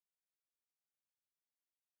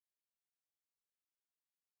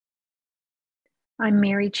I'm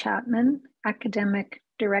Mary Chapman, Academic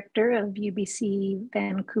Director of UBC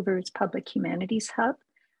Vancouver's Public Humanities Hub.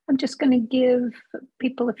 I'm just going to give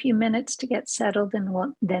people a few minutes to get settled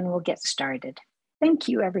and then we'll get started. Thank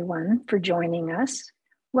you everyone for joining us.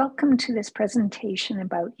 Welcome to this presentation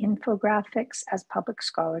about infographics as public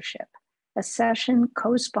scholarship, a session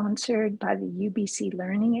co-sponsored by the UBC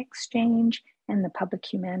Learning Exchange and the Public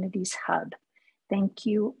Humanities Hub. Thank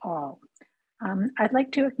you all. I'd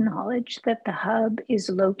like to acknowledge that the Hub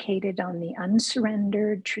is located on the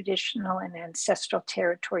unsurrendered traditional and ancestral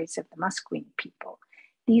territories of the Musqueam people.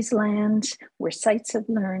 These lands were sites of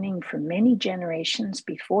learning for many generations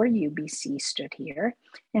before UBC stood here,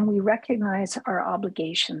 and we recognize our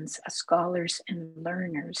obligations as scholars and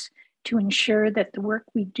learners to ensure that the work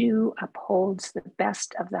we do upholds the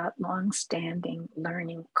best of that long-standing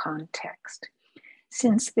learning context.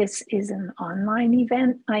 Since this is an online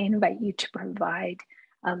event, I invite you to provide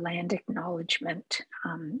a land acknowledgement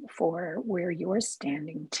for where you're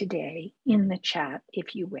standing today in the chat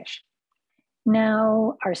if you wish.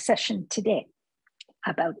 Now, our session today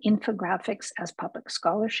about infographics as public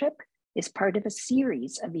scholarship is part of a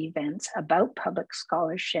series of events about public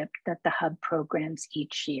scholarship that the Hub programs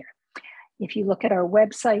each year. If you look at our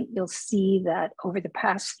website, you'll see that over the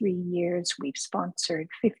past 3 years, we've sponsored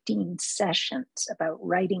 15 sessions about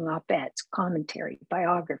writing op-eds, commentary,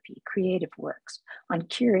 biography, creative works, on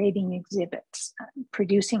curating exhibits,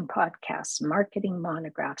 producing podcasts, marketing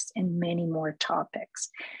monographs, and many more topics.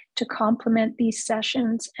 To complement these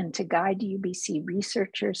sessions and to guide UBC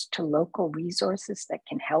researchers to local resources that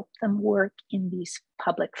can help them work in these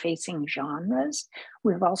public-facing genres,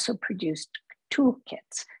 we've also produced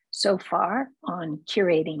toolkits. So far on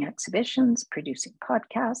curating exhibitions, producing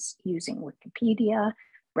podcasts, using Wikipedia,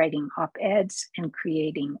 writing op-eds, and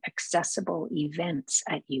creating accessible events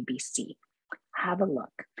at UBC. Have a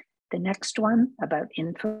look. The next one about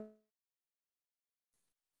info.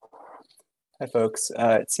 Hi folks,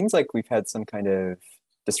 it seems like we've had some kind of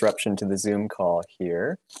disruption to the Zoom call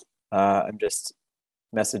here. I'm just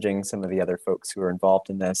messaging some of the other folks who are involved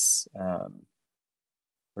in this.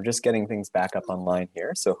 We're just getting things back up online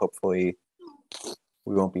here, so hopefully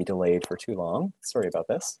we won't be delayed for too long. Sorry about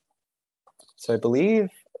this. So I believe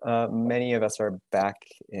many of us are back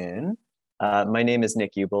in. My name is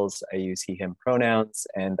Nick Ubels. I use he, him pronouns,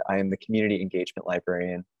 and I am the Community Engagement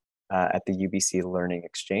Librarian at the UBC Learning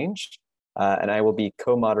Exchange. And I will be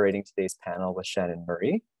co-moderating today's panel with Shannon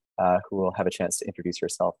Murray, who will have a chance to introduce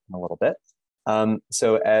herself in a little bit.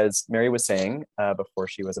 So as Mary was saying before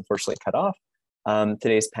she was unfortunately cut off,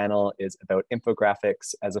 today's panel is about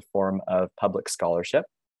infographics as a form of public scholarship.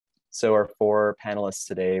 So our 4 panelists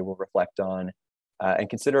today will reflect on and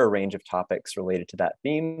consider a range of topics related to that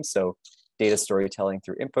theme. So data storytelling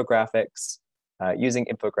through infographics, using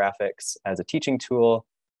infographics as a teaching tool,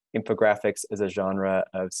 infographics as a genre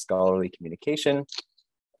of scholarly communication,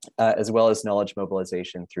 as well as knowledge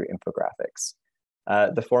mobilization through infographics.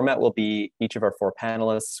 The format will be each of our 4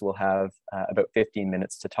 panelists will have about 15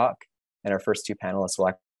 minutes to talk. And our first 2 panelists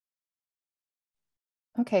will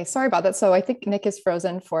Okay, sorry about that. So I think Nick is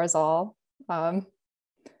frozen for us all. But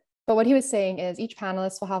what he was saying is each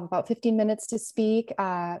panelist will have about 15 minutes to speak.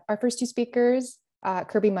 Our first 2 speakers,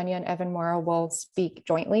 Kirby Munya and Evan Morrow, will speak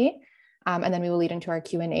jointly. And then we will lead into our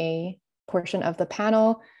Q&A portion of the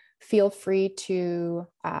panel. Feel free to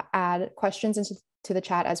add questions into the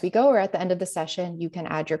chat as we go, or at the end of the session, you can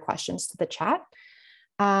add your questions to the chat.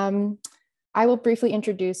 I will briefly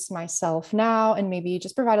introduce myself now and maybe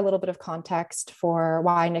just provide a little bit of context for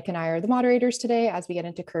why Nick and I are the moderators today as we get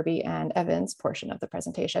into Kirby and Evan's portion of the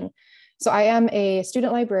presentation. So I am a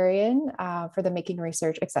student librarian for the Making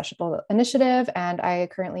Research Accessible initiative, and I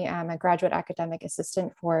currently am a graduate academic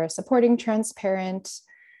assistant for supporting transparent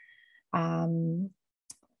and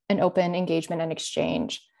open engagement and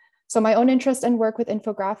exchange. So my own interest and work with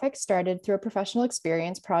infographics started through a professional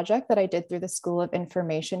experience project that I did through the School of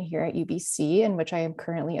Information here at UBC, in which I am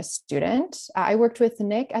currently a student. I worked with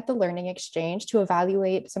Nick at the Learning Exchange to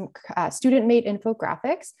evaluate some student-made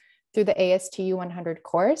infographics through the ASTU 100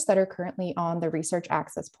 course that are currently on the Research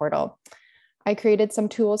Access portal. I created some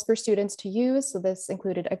tools for students to use. So this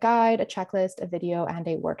included a guide, a checklist, a video, and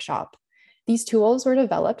a workshop. These tools were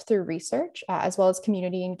developed through research as well as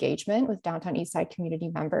community engagement with Downtown Eastside community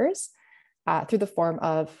members through the form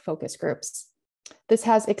of focus groups. This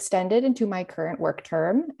has extended into my current work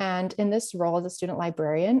term, and in this role as a student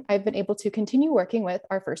librarian, I've been able to continue working with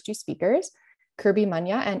our first 2 speakers, Kirby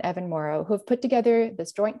Munya and Evan Morrow, who have put together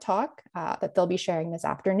this joint talk that they'll be sharing this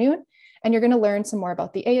afternoon. And you're going to learn some more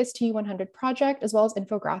about the ASTU 100 project as well as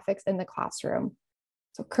infographics in the classroom.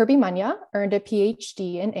 So Kirby Munya earned a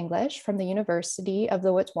PhD in English from the University of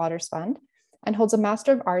the Witwatersrand and holds a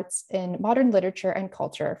Master of Arts in Modern Literature and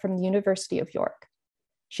Culture from the University of York.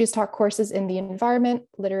 She has taught courses in the environment,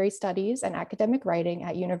 literary studies, and academic writing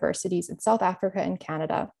at universities in South Africa and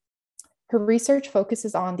Canada. Her research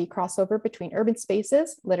focuses on the crossover between urban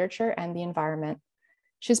spaces, literature, and the environment.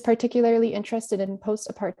 She's particularly interested in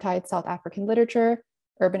post-apartheid South African literature,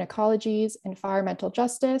 urban ecologies, environmental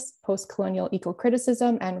justice, post-colonial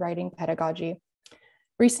eco-criticism, and writing pedagogy.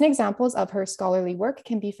 Recent examples of her scholarly work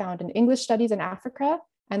can be found in English Studies in Africa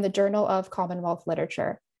and the Journal of Commonwealth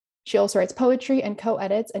Literature. She also writes poetry and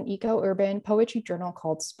co-edits an eco-urban poetry journal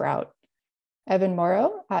called Sprout. Evan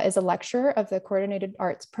Morrow is a lecturer of the Coordinated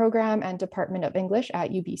Arts Program and Department of English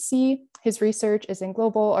at UBC. His research is in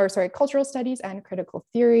cultural studies and critical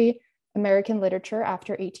theory, American literature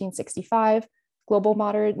after 1865, global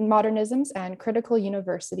modernisms, and critical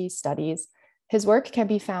university studies. His work can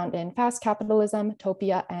be found in Fast Capitalism,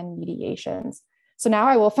 Topia, and Mediations. So now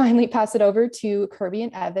I will finally pass it over to Kirby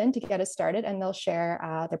and Evan to get us started, and they'll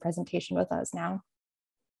share their presentation with us now.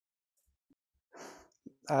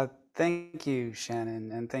 Thank you,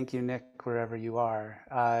 Shannon, and thank you, Nick, wherever you are.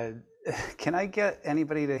 Can I get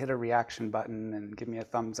anybody to hit a reaction button and give me a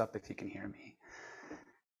thumbs up if you can hear me?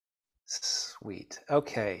 Sweet.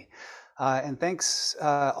 Okay. And thanks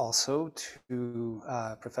also to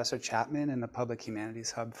Professor Chapman and the Public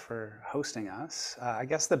Humanities Hub for hosting us. I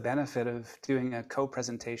guess the benefit of doing a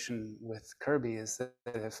co-presentation with Kirby is that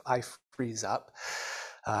if I freeze up,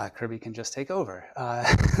 Kirby can just take over.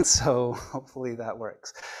 So hopefully that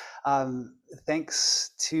works.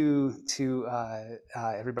 Thanks to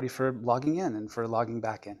everybody for logging in and for logging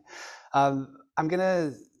back in. I'm going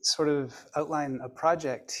to sort of outline a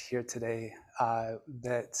project here today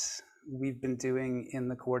that we've been doing in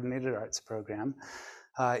the Coordinated Arts program,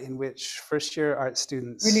 in which first-year art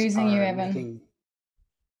students We're losing you, Evan. making.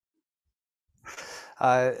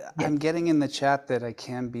 I'm getting in the chat that I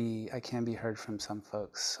can be heard from some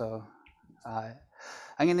folks, so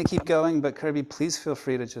I'm going to keep going. But Kirby, please feel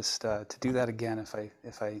free to just to do that again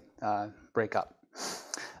if I break up.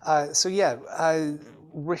 So yeah,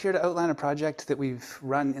 we're here to outline a project that we've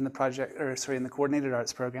run in the in the Coordinated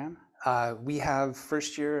Arts program. We have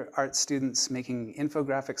first-year art students making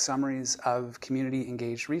infographic summaries of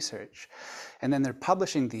community-engaged research. And then they're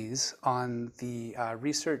publishing these on the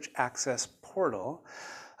Research Access portal,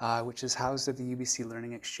 which is housed at the UBC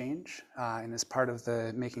Learning Exchange and is part of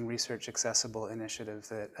the Making Research Accessible initiative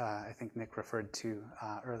that I think Nick referred to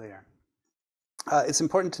earlier. It's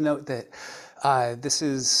important to note that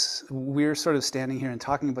we're sort of standing here and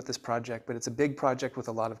talking about this project, but it's a big project with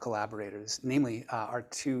a lot of collaborators, namely our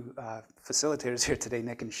two facilitators here today,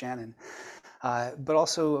 Nick and Shannon, but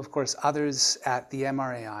also, of course, others at the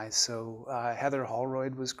MRAI. So Heather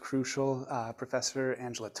Holroyd was crucial. Professor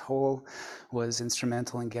Angela Toll was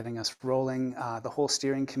instrumental in getting us rolling. The whole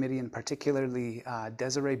steering committee, and particularly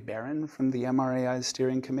Desiree Barron from the MRAI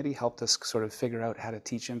steering committee, helped us sort of figure out how to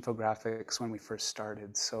teach infographics when we first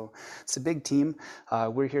started. So it's a big team.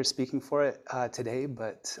 We're here speaking for it today,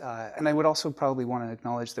 but and I would also probably want to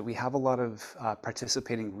acknowledge that we have a lot of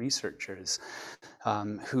participating researchers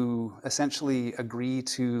who essentially agree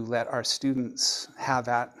to let our students have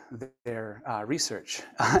at their research,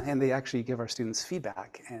 and they actually give our students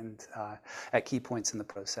feedback and at key points in the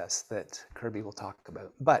process that Kirby will talk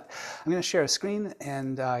about. But I'm going to share a screen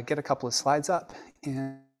and get a couple of slides up,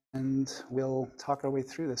 and we'll talk our way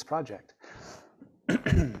through this project.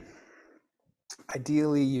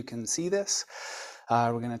 Ideally, you can see this.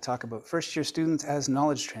 We're going to talk about first-year students as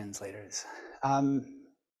knowledge translators.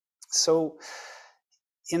 So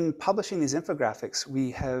in publishing these infographics,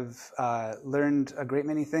 we have learned a great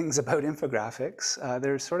many things about infographics.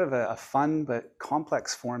 They're sort of a fun but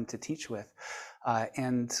complex form to teach with,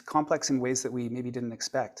 and complex in ways that we maybe didn't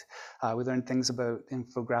expect. We learned things about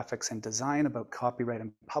infographics and design, about copyright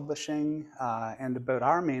and publishing, and about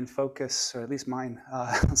our main focus, or at least mine,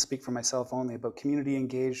 I'll speak for myself only, about community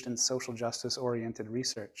engaged and social justice oriented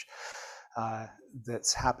research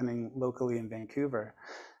that's happening locally in Vancouver.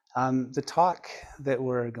 The talk that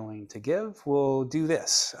we're going to give will do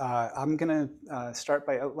this. I'm going to start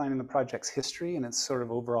by outlining the project's history and its sort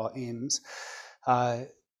of overall aims.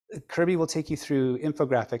 Kirby will take you through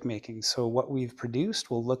infographic making. So what we've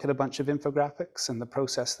produced, we'll look at a bunch of infographics and the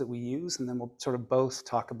process that we use, and then we'll sort of both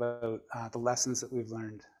talk about the lessons that we've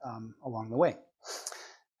learned along the way.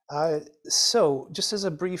 So just as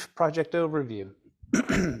a brief project overview,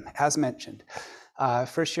 as mentioned,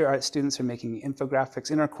 first-year art students are making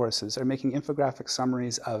infographics in our courses, are making infographic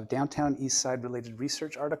summaries of downtown East Side related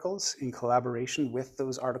research articles in collaboration with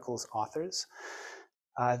those articles' authors.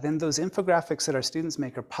 Then those infographics that our students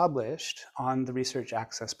make are published on the Research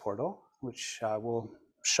Access portal, which we'll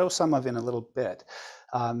show some of in a little bit.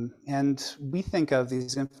 And we think of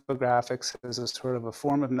these infographics as a sort of a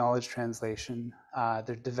form of knowledge translation.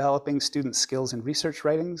 They're developing student skills in research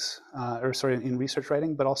writings, in research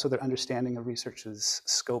writing, but also their understanding of research's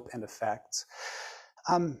scope and effects.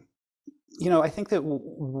 You know, I think that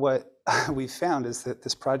what we've found is that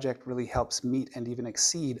this project really helps meet and even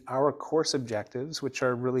exceed our course objectives, which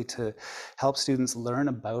are really to help students learn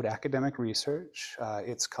about academic research,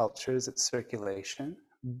 its cultures, its circulation.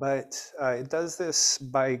 But it does this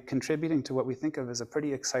by contributing to what we think of as a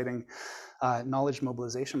pretty exciting knowledge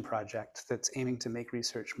mobilization project that's aiming to make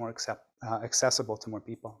research more accessible to more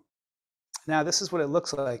people. Now, this is what it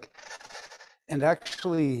looks like. And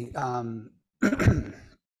actually,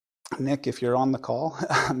 Nick, if you're on the call,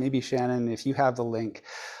 maybe Shannon, if you have the link,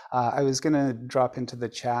 I was going to drop into the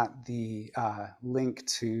chat the link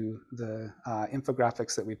to the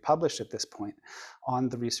infographics that we've published at this point on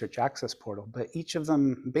the Research Access portal, but each of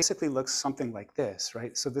them basically looks something like this,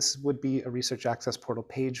 right? So this would be a Research Access portal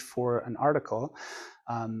page for an article,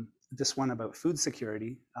 this one about food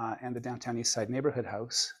security and the Downtown Eastside Neighborhood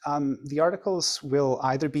House. The articles will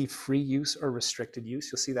either be free use or restricted use.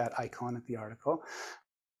 You'll see that icon at the article.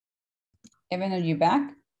 Evan, are you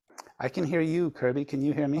back? I can hear you, Kirby. Can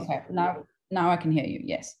you hear me? Okay, now I can hear you,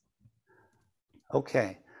 yes.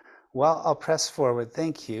 Okay, well, I'll press forward.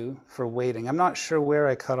 Thank you for waiting. I'm not sure where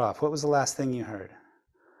I cut off. What was the last thing you heard?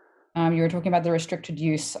 You were talking about the restricted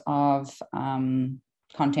use of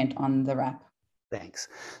content on the RAP. Thanks.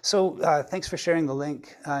 So thanks for sharing the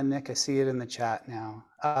link, Nick. I see it in the chat now.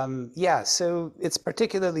 Yeah, so it's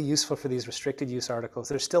particularly useful for these restricted use articles.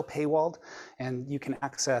 They're still paywalled, and you can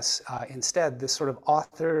access instead this sort of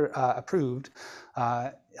author-approved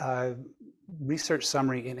research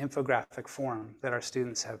summary in infographic form that our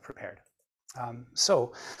students have prepared.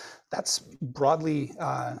 So that's broadly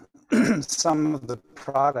some of the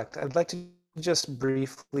product. I'd like to just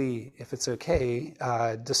briefly, if it's okay,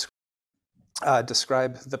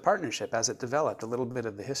 describe the partnership as it developed, a little bit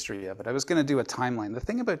of the history of it. I was going to do a timeline. The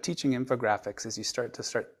thing about teaching infographics is you start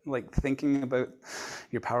like thinking about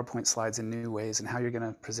your PowerPoint slides in new ways and how you're going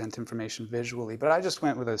to present information visually. But I just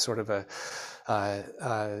went with a sort of a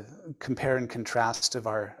compare and contrast of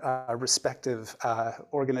our respective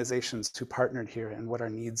organizations who partnered here and what our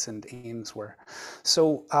needs and aims were.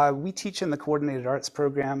 So we teach in the Coordinated Arts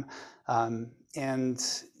program, and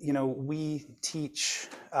you know, we teach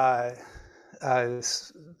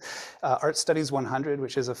Art Studies 100,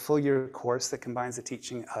 which is a full year course that combines the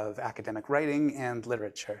teaching of academic writing and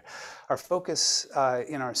literature. Our focus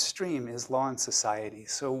in our stream is law and society.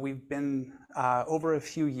 So we've been over a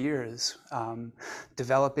few years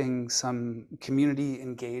developing some community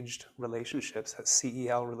engaged relationships, that's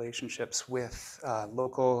CEL relationships with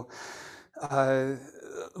local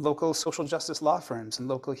social justice law firms and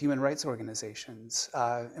local human rights organizations.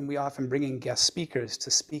 And we often bring in guest speakers to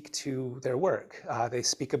speak to their work. They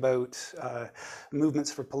speak about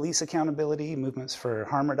movements for police accountability, movements for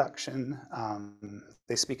harm reduction.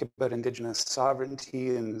 They speak about Indigenous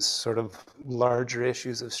sovereignty and sort of larger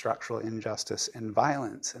issues of structural injustice and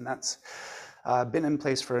violence. And that's been in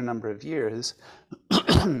place for a number of years.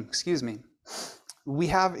 Excuse me. We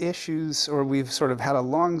have issues, or we've sort of had a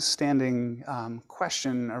long-standing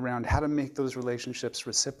question around how to make those relationships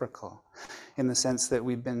reciprocal, in the sense that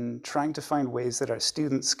we've been trying to find ways that our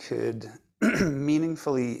students could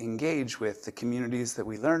meaningfully engage with the communities that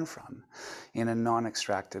we learn from in a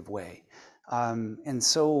non-extractive way. And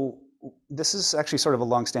so this is actually sort of a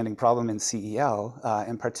long-standing problem in CEL,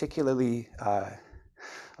 and particularly,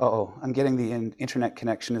 I'm getting the internet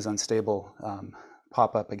connection is unstable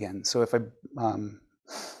pop up again. So if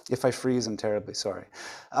I freeze, I'm terribly sorry.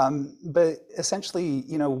 But essentially,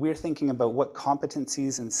 you know, we're thinking about what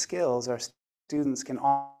competencies and skills our students can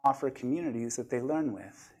offer communities that they learn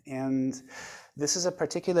with. And this is a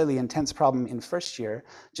particularly intense problem in first year,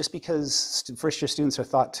 just because first year students are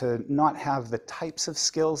thought to not have the types of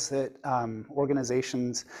skills that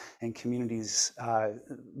organizations and communities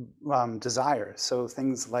desire. So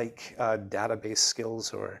things like database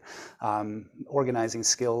skills or organizing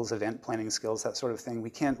skills, event planning skills, that sort of thing. We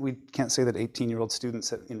can't say that 18-year-old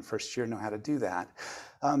students in first year know how to do that.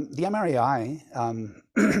 The MRAI,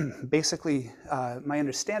 basically, my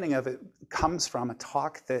understanding of it comes from a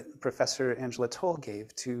talk that Professor Angela Toll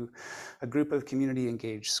gave to a group of community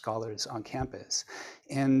engaged scholars on campus.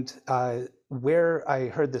 And where I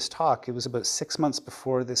heard this talk, it was about 6 months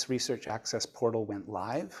before this research access portal went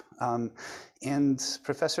live. And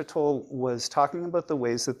Professor Toll was talking about the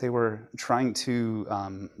ways that they were trying to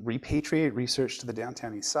repatriate research to the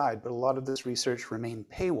downtown east side, but a lot of this research remained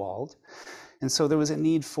paywalled. And so there was a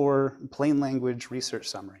need for plain language research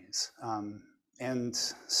summaries. And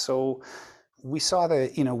so we saw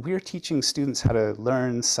that, we're teaching students how to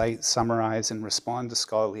learn, cite, summarize, and respond to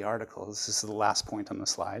scholarly articles. This is the last point on the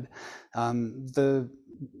slide. The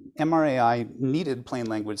MRAI needed plain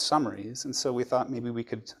language summaries, and so we thought maybe we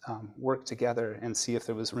could work together and see if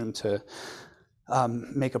there was room to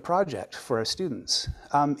make a project for our students.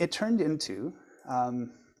 It turned into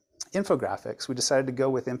infographics. We decided to go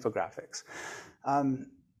with infographics.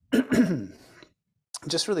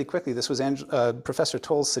 Just really quickly, this was Professor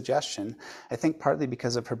Toll's suggestion, I think partly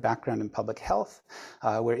because of her background in public health,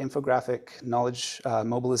 where infographic knowledge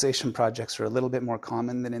mobilization projects are a little bit more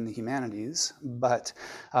common than in the humanities, but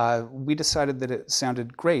we decided that it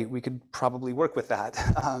sounded great. We could probably work with that.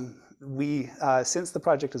 Since the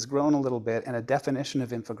project has grown a little bit, and a definition of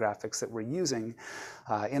infographics that we're using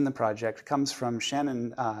in the project comes from,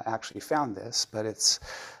 Shannon actually found this, but it's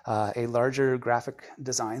a larger graphic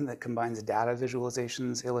design that combines data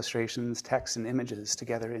visualizations, illustrations, text, and images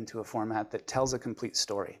together into a format that tells a complete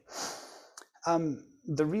story.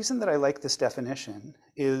 The reason that I like this definition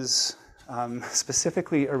is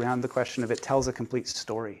specifically around the question of it tells a complete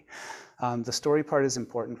story. The story part is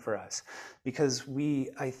important for us because we,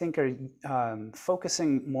 I think, are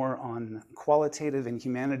focusing more on qualitative and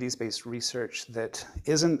humanities-based research that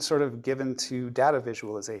isn't sort of given to data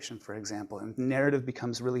visualization, for example, and narrative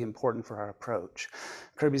becomes really important for our approach.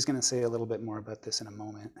 Kirby's going to say a little bit more about this in a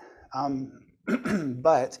moment.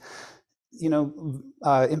 But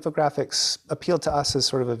infographics appeal to us as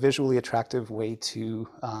sort of a visually attractive way to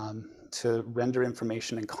render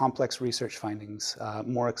information and complex research findings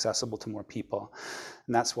more accessible to more people.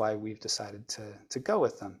 And that's why we've decided to go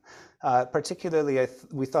with them. Particularly,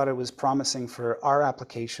 we thought it was promising for our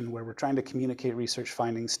application where we're trying to communicate research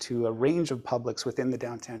findings to a range of publics within the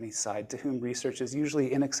downtown east side to whom research is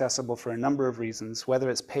usually inaccessible for a number of reasons, whether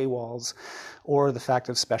it's paywalls or the fact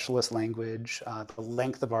of specialist language, the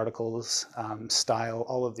length of articles, style,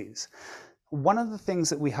 all of these. One of the things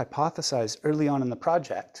that we hypothesized early on in the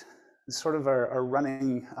project, sort of our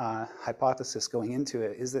running hypothesis going into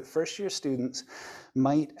it, is that first-year students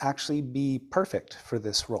might actually be perfect for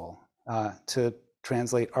this role, to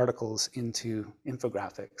translate articles into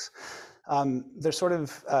infographics. They're sort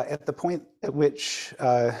of at the point at which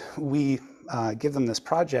we give them this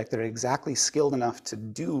project, they're exactly skilled enough to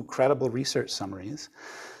do credible research summaries,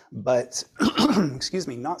 but excuse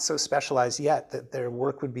me, not so specialized yet that their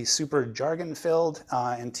work would be super jargon-filled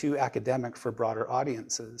and too academic for broader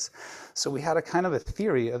audiences. So we had a kind of a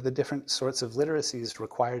theory of the different sorts of literacies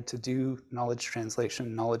required to do knowledge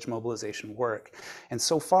translation, knowledge mobilization work. And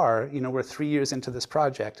so far, we're 3 years into this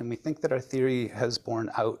project, and we think that our theory has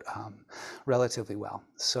borne out relatively well.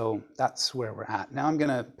 So that's where we're at. Now I'm going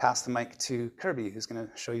to pass the mic to Kirby, who's going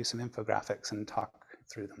to show you some infographics and talk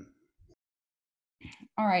through them.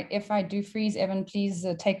 All right, if I do freeze, Evan, please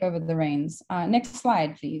take over the reins. Next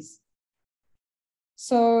slide, please.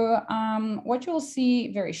 So what you'll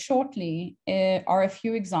see very shortly are a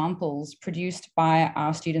few examples produced by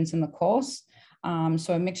our students in the course.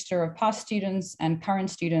 So a mixture of past students and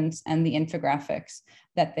current students and the infographics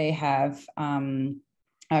that they have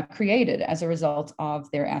created as a result of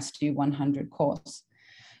their ASTU 100 course.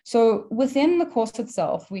 So within the course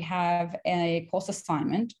itself, we have a course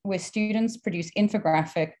assignment where students produce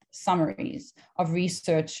infographic summaries of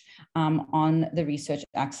research on the Research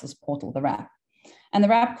Access Portal, the RAP. And the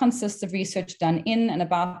RAP consists of research done in and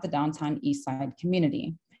about the downtown East Side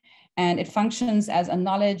community. And it functions as a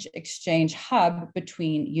knowledge exchange hub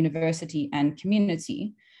between university and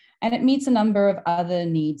community. And it meets a number of other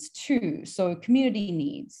needs too. So community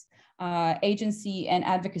needs, agency and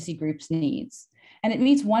advocacy groups needs. And it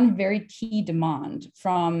meets one very key demand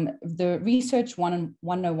from the Research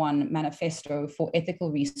 101 Manifesto for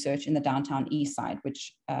Ethical Research in the Downtown East Side,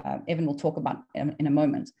 which Evan will talk about in a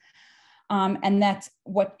moment. And that's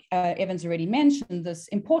what Evan's already mentioned, this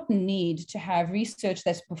important need to have research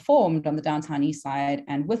that's performed on the Downtown East Side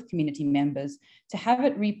and with community members to have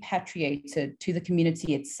it repatriated to the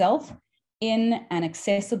community itself in an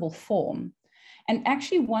accessible form. And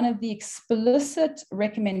actually, one of the explicit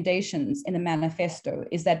recommendations in the manifesto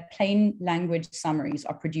is that plain language summaries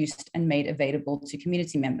are produced and made available to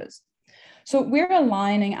community members. So we're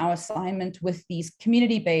aligning our assignment with these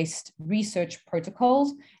community-based research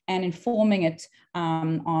protocols and informing it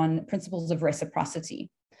on principles of reciprocity.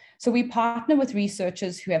 So we partner with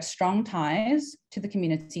researchers who have strong ties to the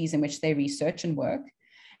communities in which they research and work.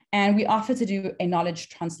 And we offer to do a knowledge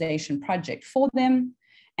translation project for them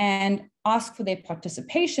and ask for their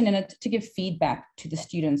participation in it to give feedback to the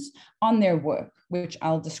students on their work, which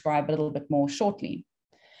I'll describe a little bit more shortly.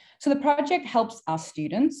 So the project helps our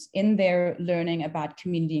students in their learning about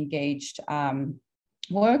community engaged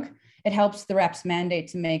work. It helps the RAP's mandate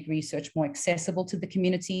to make research more accessible to the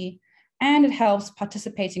community, and it helps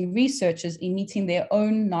participating researchers in meeting their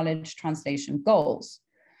own knowledge translation goals.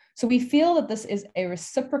 So we feel that this is a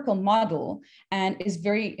reciprocal model and is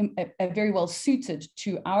very well suited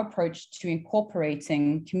to our approach to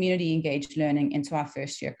incorporating community engaged learning into our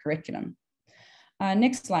first year curriculum.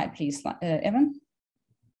 Next slide, please, Evan.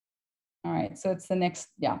 All right, so it's the next,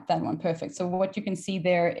 yeah, that one, perfect. So what you can see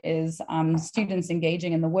there is students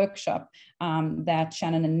engaging in the workshop that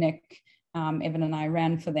Shannon and Nick, Evan and I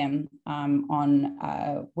ran for them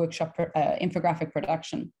on workshop infographic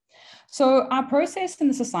production. So our process in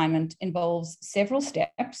this assignment involves several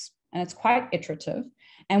steps, and it's quite iterative.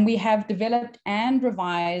 And we have developed and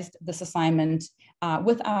revised this assignment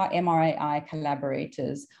with our MRAI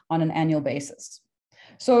collaborators on an annual basis.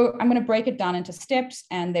 So I'm going to break it down into steps,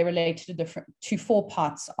 and they relate to 4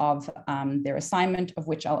 parts of their assignment, of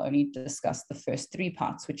which I'll only discuss the first 3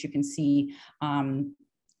 parts, which you can see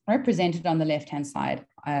represented on the left-hand side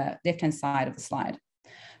of the slide.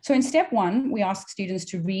 So in step 1, we ask students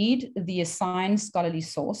to read the assigned scholarly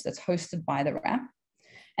source that's hosted by the RAP.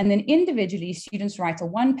 And then individually, students write a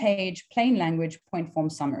 1-page plain language point form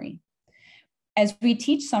summary. As we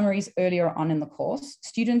teach summaries earlier on in the course,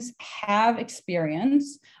 students have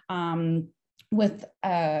experience with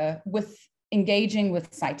engaging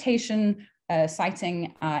with citing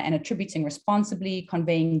and attributing responsibly,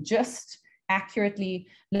 conveying just accurately,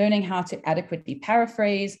 learning how to adequately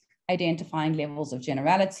paraphrase, identifying levels of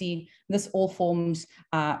generality. This all forms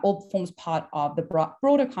part of the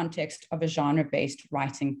broader context of a genre-based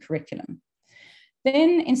writing curriculum.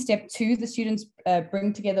 Then in step 2, the students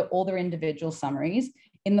bring together all their individual summaries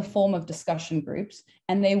in the form of discussion groups,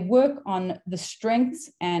 and they work on the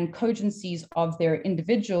strengths and cogencies of their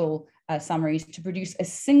individual summaries to produce a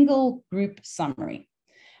single group summary.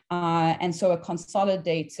 And so a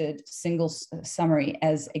consolidated single summary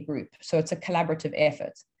as a group. So it's a collaborative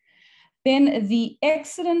effort. Then the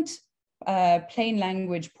excellent plain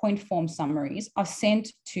language point form summaries are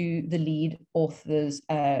sent to the lead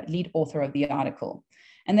author of the article,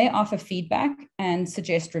 and they offer feedback and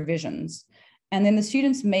suggest revisions. And then the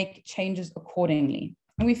students make changes accordingly.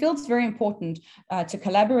 And we feel it's very important to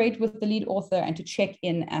collaborate with the lead author and to check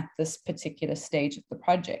in at this particular stage of the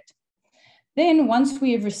project. Then once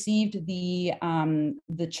we have received the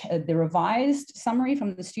revised summary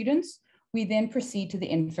from the students, we then proceed to the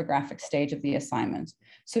infographic stage of the assignment.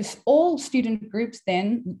 So all student groups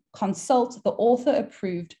then consult the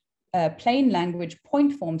author-approved plain language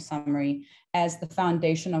point form summary as the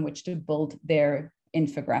foundation on which to build their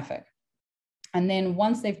infographic. And then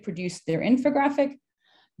once they've produced their infographic,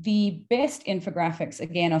 the best infographics,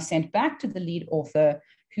 again, are sent back to the lead author,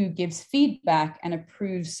 who gives feedback and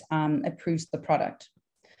approves the product.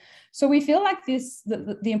 So we feel like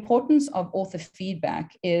the importance of author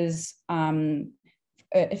feedback is,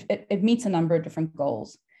 it meets a number of different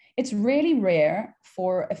goals. It's really rare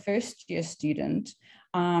for a first-year student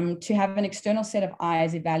to have an external set of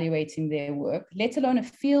eyes evaluating their work, let alone a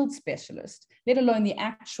field specialist, let alone the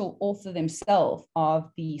actual author themselves of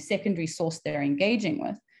the secondary source they're engaging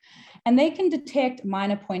with. And they can detect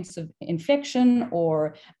minor points of inflection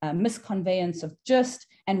or misconveyance of gist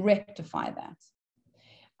and rectify that.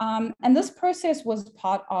 And this process was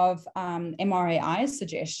part of MRAI's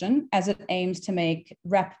suggestion, as it aims to make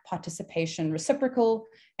RAP participation reciprocal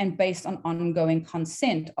and based on ongoing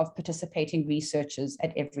consent of participating researchers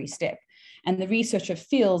at every step. And the researcher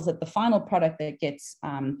feels that the final product that gets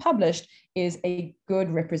published is a good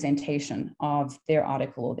representation of their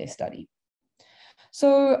article or their study.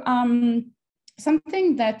 So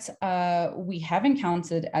something that we have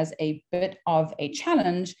encountered as a bit of a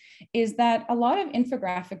challenge is that a lot of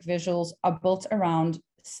infographic visuals are built around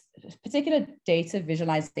particular data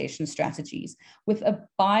visualization strategies with a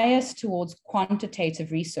bias towards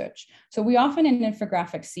quantitative research. So we often in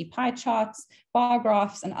infographics see pie charts, bar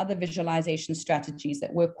graphs, and other visualization strategies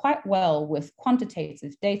that work quite well with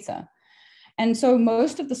quantitative data. And so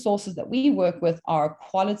most of the sources that we work with are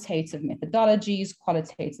qualitative methodologies,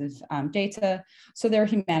 qualitative data. So there are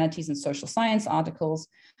humanities and social science articles.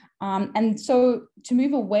 And so to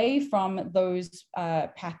move away from those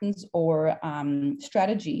patterns or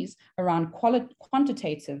strategies around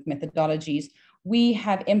quantitative methodologies, we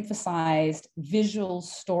have emphasized visual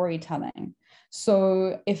storytelling.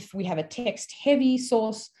 So if we have a text-heavy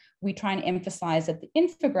source, we try and emphasize that the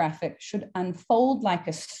infographic should unfold like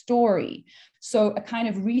a story. So a kind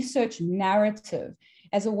of research narrative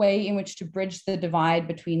as a way in which to bridge the divide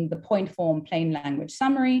between the point form plain language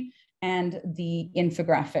summary and the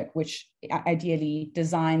infographic, which ideally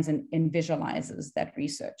designs and visualizes that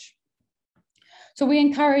research. So we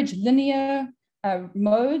encourage linear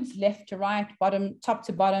modes, left to right, bottom, top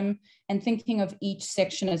to bottom, and thinking of each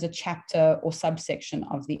section as a chapter or subsection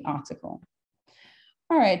of the article.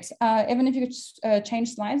 All right, Evan, if you could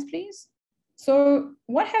change slides, please. So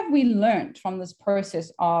what have we learned from this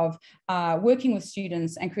process of working with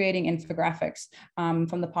students and creating infographics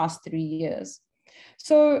from the past 3 years?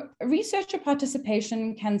 So researcher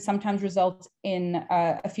participation can sometimes result in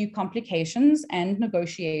a few complications and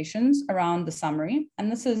negotiations around the summary,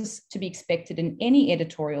 and this is to be expected in any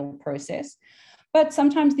editorial process. But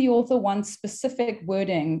sometimes the author wants specific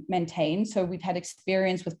wording maintained. So we've had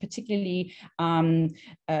experience with particularly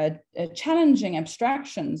challenging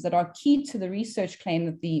abstractions that are key to the research claim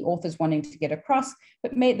that the author's wanting to get across,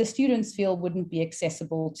 but the students feel wouldn't be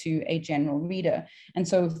accessible to a general reader. And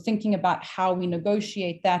so thinking about how we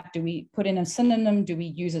negotiate that, do we put in a synonym? Do we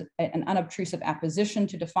use an unobtrusive apposition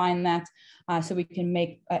to define that so we can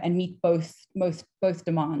make and meet both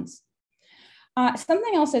demands?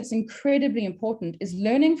 Something else that's incredibly important is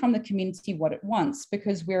learning from the community what it wants,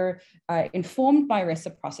 because we're informed by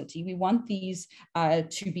reciprocity. We want these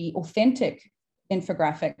to be authentic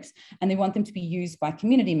infographics, and they want them to be used by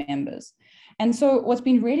community members. And so what's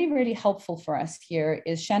been really, really helpful for us here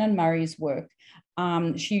is Shannon Murray's work.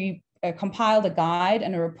 She compiled a guide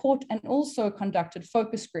and a report, and also conducted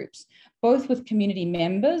focus groups, both with community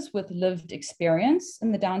members with lived experience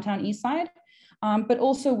in the downtown East Side, but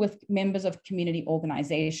also with members of community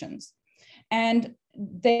organizations. And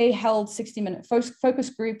they held 60-minute focus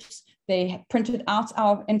groups. They printed out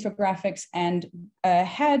our infographics and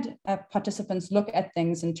had participants look at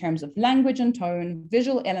things in terms of language and tone,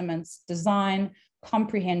 visual elements, design,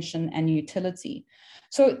 comprehension, and utility.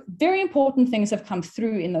 So very important things have come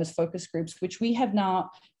through in those focus groups, which we have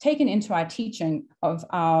now taken into our teaching of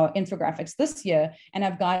our infographics this year, and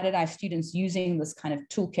have guided our students using this kind of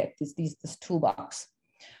toolkit, this toolbox.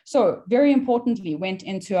 So very importantly, went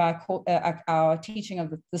into our teaching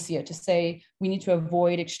of this year to say we need to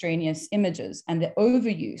avoid extraneous images and the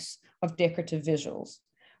overuse of decorative visuals.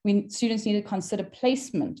 Students need to consider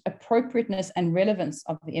placement, appropriateness, and relevance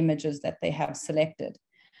of the images that they have selected.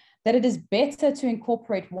 That it is better to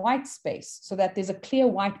incorporate white space so that there's a clear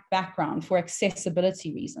white background for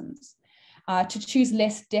accessibility reasons. To choose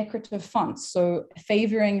less decorative fonts, so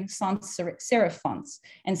favoring sans serif fonts,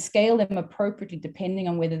 and scale them appropriately depending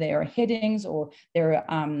on whether they are headings or there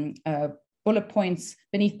are bullet points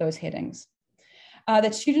beneath those headings.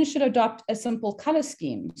 That students should adopt a simple color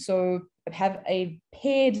scheme, so have a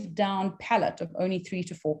pared down palette of only 3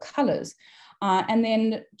 to 4 colors, and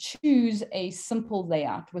then choose a simple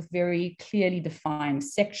layout with very clearly defined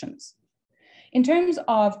sections. In terms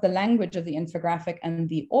of the language of the infographic and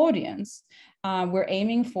the audience, we're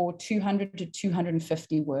aiming for 200 to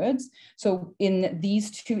 250 words. So in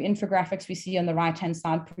these 2 infographics we see on the right-hand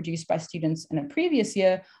side produced by students in a previous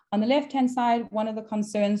year, on the left-hand side, one of the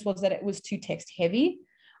concerns was that it was too text-heavy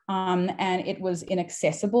and it was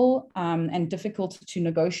inaccessible and difficult to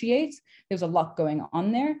negotiate. There's a lot going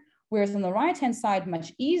on there. Whereas on the right-hand side,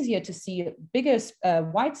 much easier to see bigger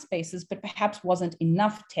white spaces, but perhaps wasn't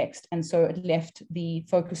enough text. And so it left the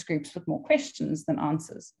focus groups with more questions than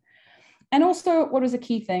answers. And also what was a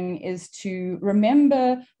key thing is to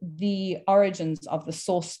remember the origins of the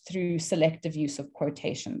source through selective use of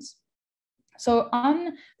quotations. So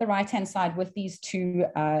on the right-hand side with these 2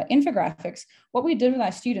 infographics, what we did with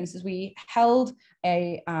our students is we held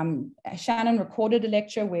Shannon recorded a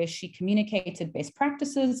lecture where she communicated best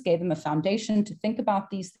practices, gave them a foundation to think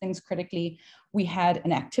about these things critically. We had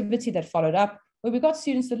an activity that followed up where we got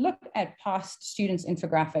students to look at past students'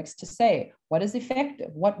 infographics to say, what is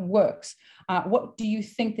effective? What works? What do you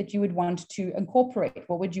think that you would want to incorporate?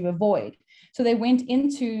 What would you avoid? So they went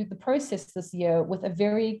into the process this year with a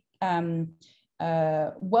very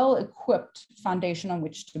well-equipped foundation on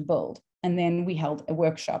which to build. And then we held a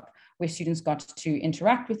workshop where students got to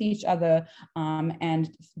interact with each other and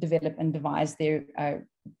develop and devise their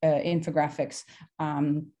infographics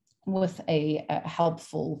with a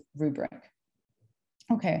helpful rubric.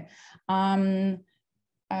 Okay, I'm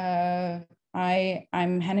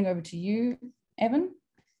handing over to you, Evan.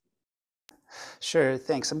 Sure,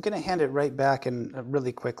 thanks. I'm going to hand it right back and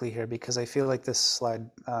really quickly here because I feel like this slide,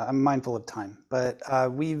 I'm mindful of time, but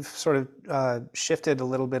we've sort of shifted a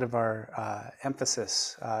little bit of our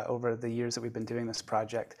emphasis over the years that we've been doing this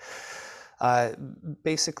project.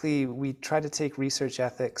 Basically, we try to take research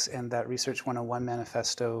ethics and that Research 101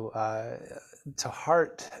 manifesto to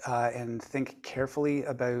heart and think carefully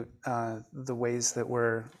about the ways that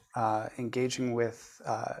we're engaging with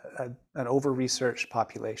an over-researched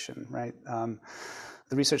population, right?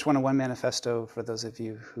 The Research 101 manifesto, for those of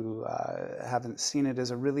you who haven't seen it,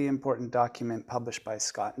 is a really important document published by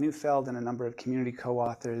Scott Neufeld and a number of community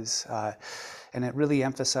co-authors. And it really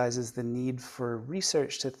emphasizes the need for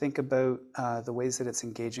research to think about the ways that it's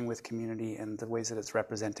engaging with community and the ways that it's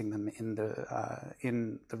representing them in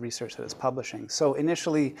the research that it's publishing. So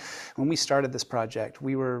initially, when we started this project,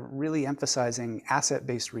 we were really emphasizing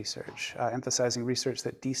asset-based research, emphasizing research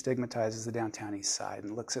that destigmatizes the downtown east side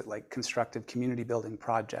and looks at like constructive community building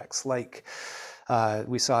projects like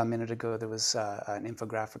we saw a minute ago there was an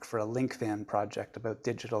infographic for a link van project about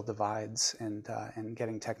digital divides and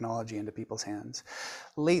getting technology into people's hands.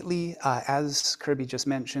 Lately, as Kirby just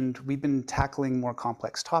mentioned, we've been tackling more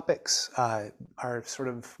complex topics. Our sort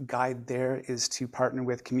of guide there is to partner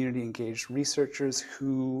with community engaged researchers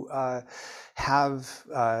who have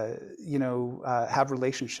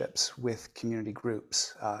relationships with community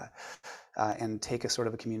groups. And take a sort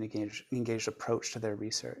of a community engaged approach to their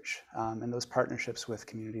research. And those partnerships with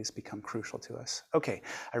communities become crucial to us. Okay,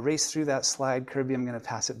 I raced through that slide. Kirby, I'm going to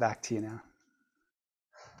pass it back to you now.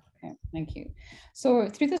 Okay, thank you. So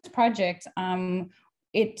through this project,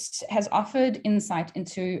 it has offered insight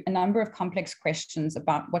into a number of complex questions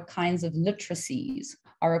about what kinds of literacies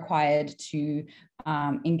are required to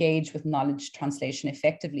engage with knowledge translation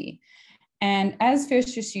effectively. And as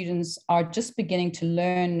first-year students are just beginning to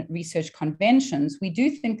learn research conventions, we do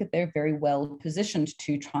think that they're very well positioned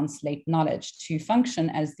to translate knowledge, to function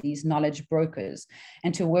as these knowledge brokers,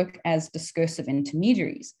 and to work as discursive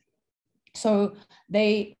intermediaries. So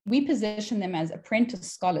we position them as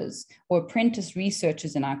apprentice scholars or apprentice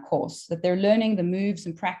researchers in our course, that they're learning the moves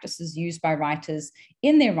and practices used by writers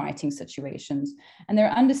in their writing situations, and they're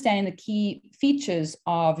understanding the key features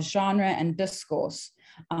of genre and discourse,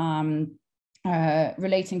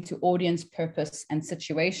 relating to audience, purpose, and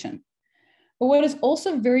situation. But what is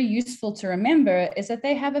also very useful to remember is that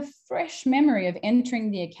they have a fresh memory of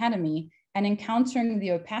entering the academy and encountering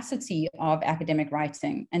the opacity of academic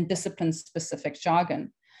writing and discipline-specific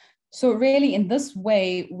jargon. So really, in this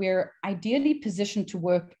way, we're ideally positioned to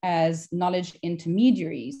work as knowledge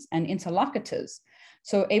intermediaries and interlocutors.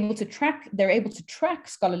 So they're able to track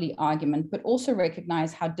scholarly argument, but also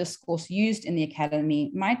recognize how discourse used in the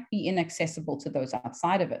academy might be inaccessible to those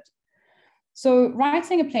outside of it. So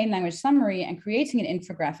writing a plain language summary and creating an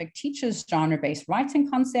infographic teaches genre-based writing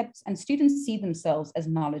concepts, and students see themselves as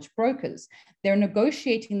knowledge brokers. They're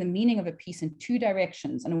negotiating the meaning of a piece in two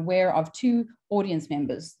directions and aware of two audience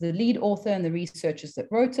members, the lead author and the researchers that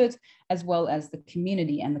wrote it, as well as the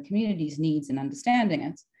community and the community's needs in understanding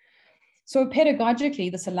it. So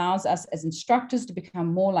pedagogically, this allows us as instructors to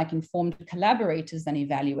become more like informed collaborators than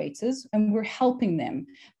evaluators, and we're helping them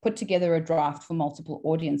put together a draft for multiple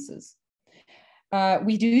audiences.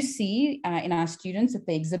 We do see in our students that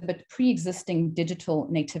they exhibit pre-existing digital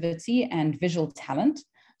nativity and visual talent.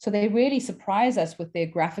 So they really surprise us with their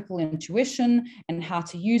graphical intuition and how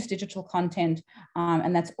to use digital content,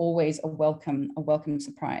 and that's always a welcome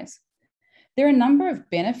surprise. There are a number of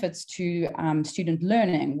benefits to student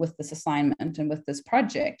learning with this assignment and with this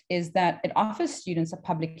project, is that it offers students a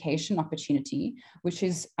publication opportunity, which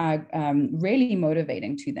is really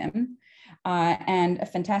motivating to them, and a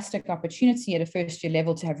fantastic opportunity at a first year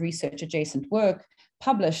level to have research adjacent work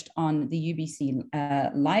published on the UBC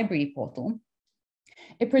library portal.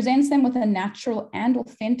 It presents them with a natural and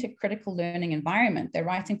authentic critical learning environment. They're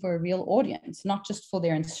writing for a real audience, not just for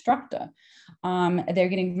their instructor. They're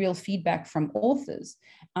getting real feedback from authors.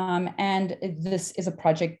 And this is a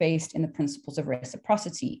project based in the principles of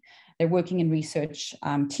reciprocity. They're working in research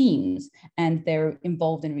teams, and they're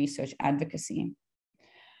involved in research advocacy.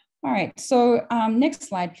 All right, so next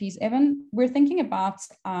slide, please, Evan. We're thinking about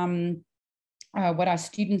what our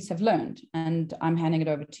students have learned, and I'm handing it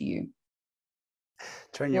over to you.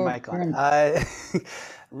 Turn your mic on.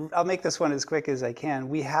 I'll make this one as quick as I can.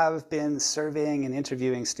 We have been surveying and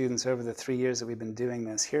interviewing students over the 3 years that we've been doing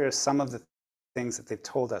this. Here are some of the things that they've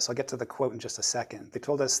told us. I'll get to the quote in just a second. They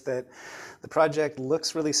told us that the project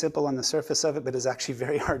looks really simple on the surface of it, but is actually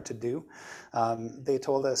very hard to do. They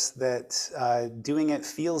told us that doing it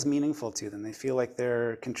feels meaningful to them. They feel like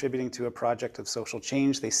they're contributing to a project of social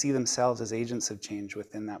change. They see themselves as agents of change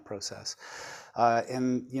within that process.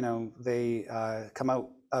 And you know, they come out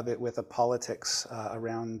of it with a politics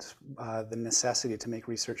around the necessity to make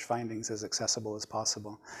research findings as accessible as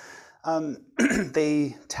possible.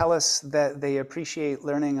 They tell us that they appreciate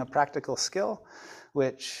learning a practical skill,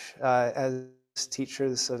 which as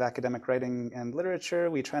teachers of academic writing and literature,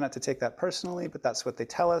 we try not to take that personally, but that's what they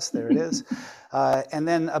tell us. There it is. And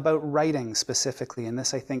then about writing specifically, and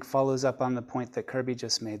this I think follows up on the point that Kirby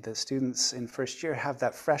just made, that students in first year have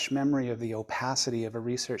that fresh memory of the opacity of a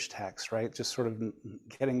research text, right? Just sort of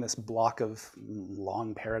getting this block of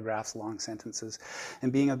long paragraphs, long sentences,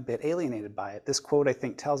 and being a bit alienated by it. This quote I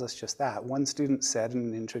think tells us just that. One student said in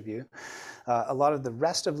an interview, a lot of the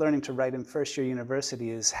rest of learning to write in first year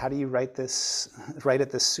university is how do you write at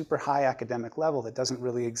this super high academic level that doesn't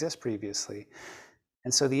really exist previously.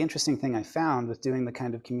 And so the interesting thing I found with doing the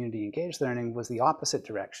kind of community engaged learning was the opposite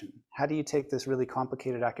direction. How do you take this really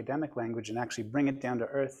complicated academic language and actually bring it down to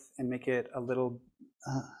earth and make it a little,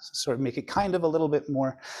 make it kind of a little bit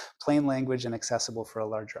more plain language and accessible for a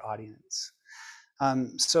larger audience.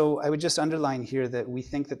 So I would just underline here that we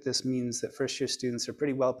think that this means that first year students are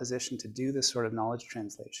pretty well positioned to do this sort of knowledge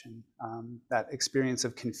translation. That experience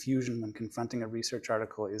of confusion when confronting a research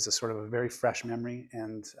article is a sort of a very fresh memory,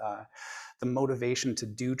 and the motivation to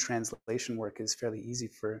do translation work is fairly easy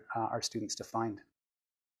for our students to find.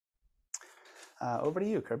 Over to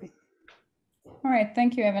you, Kirby. All right,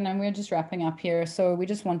 thank you, Evan. And we're just wrapping up here. So we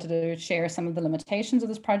just wanted to share some of the limitations of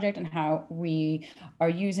this project and how we are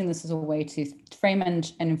using this as a way to frame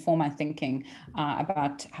and inform our thinking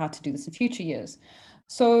about how to do this in future years.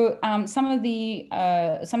 So some of the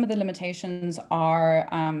limitations are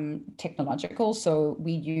technological. So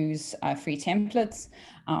we use free templates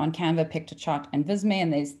on Canva, Pictochart, and Visme,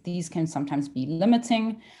 and these can sometimes be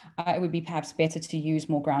limiting. It would be perhaps better to use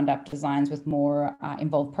more ground-up designs with more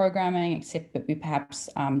involved programming, except that we perhaps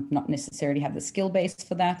not necessarily have the skill base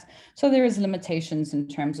for that. So there is limitations in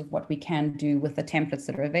terms of what we can do with the templates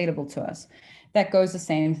that are available to us. That goes the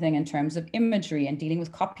same thing in terms of imagery and dealing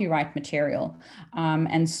with copyright material.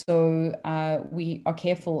 And so we are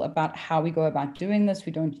careful about how we go about doing this.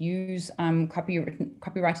 We don't use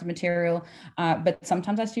copyrighted material, but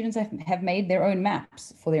sometimes our students have made their own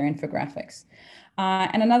maps for their infographics.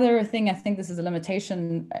 And another thing, I think this is a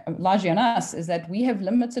limitation largely on us, is that we have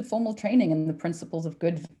limited formal training in the principles of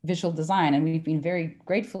good visual design. And we've been very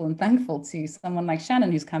grateful and thankful to someone like Shannon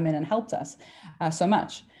who's come in and helped us so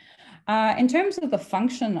much. In terms of the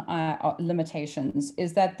function limitations,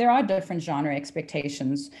 is that there are different genre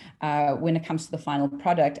expectations when it comes to the final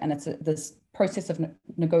product. And it's this process of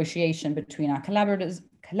negotiation between our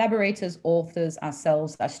collaborators, authors,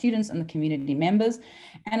 ourselves, our students, and the community members.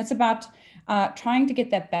 And it's about trying to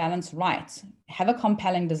get that balance right, have a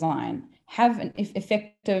compelling design, have an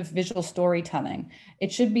effective visual storytelling.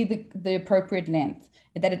 It should be the appropriate length,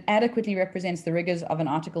 that it adequately represents the rigors of an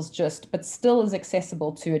article's gist, but still is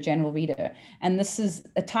accessible to a general reader. And this is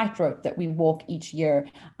a tightrope that we walk each year,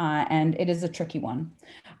 and it is a tricky one.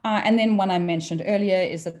 And then one I mentioned earlier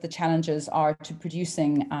is that the challenges are to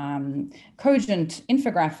producing cogent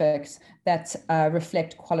infographics that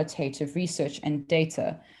reflect qualitative research and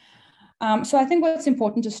data. So I think what's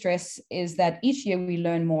important to stress is that each year we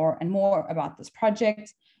learn more and more about this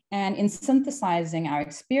project. And in synthesizing our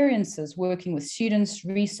experiences working with students,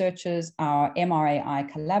 researchers, our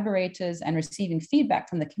MRAI collaborators, and receiving feedback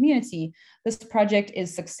from the community, this project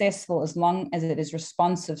is successful as long as it is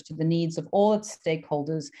responsive to the needs of all its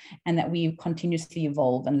stakeholders, and that we continuously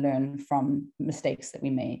evolve and learn from mistakes that we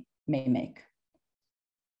may make.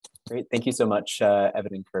 Great, thank you so much,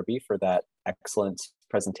 Evan and Kirby, for that excellent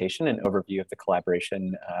presentation and overview of the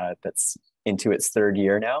collaboration that's into its third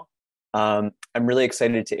year now. I'm really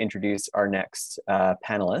excited to introduce our next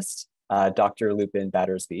panelist, Dr. Lupin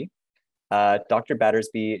Battersby. Dr.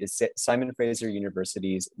 Battersby is Simon Fraser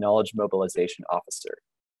University's Knowledge Mobilization Officer.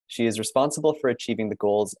 She is responsible for achieving the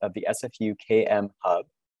goals of the SFU KM Hub,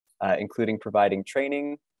 including providing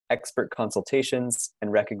training, expert consultations,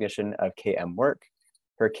 and recognition of KM work.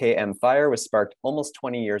 Her KM fire was sparked almost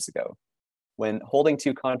 20 years ago, when holding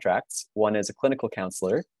two contracts, one as a clinical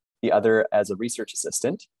counselor, the other as a research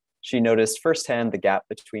assistant. She noticed firsthand the gap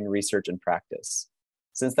between research and practice.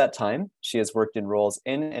 Since that time, she has worked in roles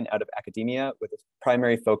in and out of academia with a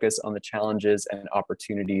primary focus on the challenges and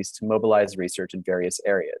opportunities to mobilize research in various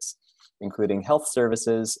areas, including health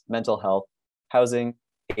services, mental health, housing,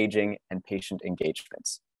 staging, and patient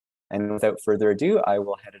engagement. And without further ado, I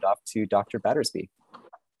will hand it off to Dr. Battersby.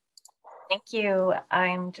 Thank you.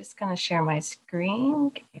 I'm just going to share my screen.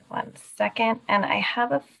 Give me 1 second. And I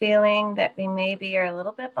have a feeling that we maybe are a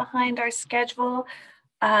little bit behind our schedule.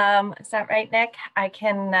 Is that right, Nick? I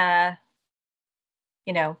can,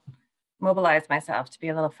 you know, mobilize myself to be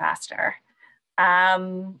a little faster.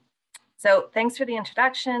 So thanks for the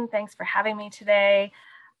introduction. Thanks for having me today.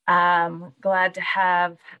 Glad to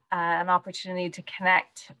have an opportunity to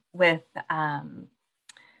connect with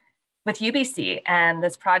UBC and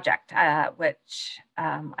this project, which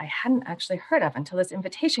I hadn't actually heard of until this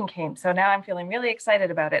invitation came. So now I'm feeling really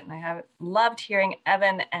excited about it. And I have loved hearing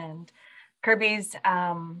Evan and Kirby's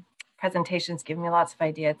presentations, giving me lots of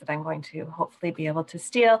ideas that I'm going to hopefully be able to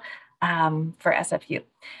steal for SFU.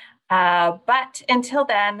 But until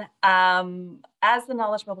then, as the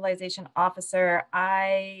Knowledge Mobilization Officer,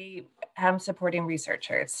 I am supporting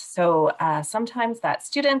researchers. So sometimes that's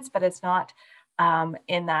students, but it's not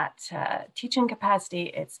in that teaching capacity.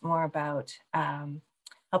 It's more about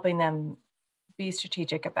helping them be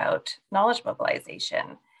strategic about knowledge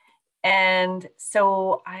mobilization. And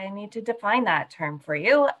so I need to define that term for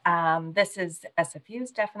you. This is SFU's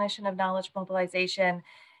definition of knowledge mobilization.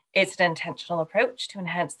 It's an intentional approach to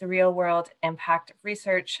enhance the real-world impact of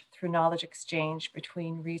research through knowledge exchange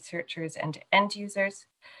between researchers and end users,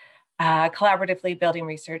 collaboratively building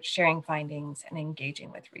research, sharing findings, and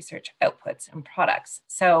engaging with research outputs and products.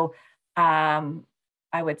 So I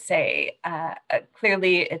would say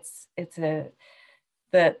clearly it's the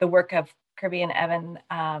work of Kirby and Evan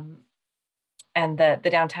and the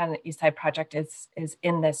Downtown Eastside project is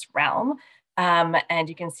in this realm. And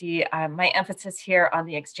you can see my emphasis here on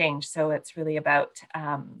the exchange. So it's really about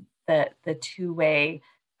the two-way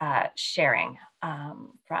sharing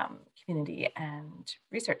from community and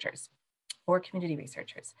researchers or community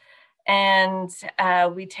researchers. And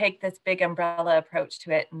we take this big umbrella approach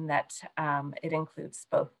to it, and that it includes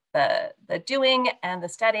both the doing and the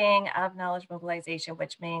studying of knowledge mobilization,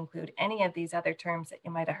 which may include any of these other terms that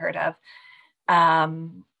you might have heard of.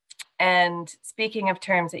 And speaking of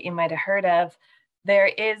terms that you might have heard of, there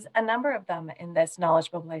is a number of them in this knowledge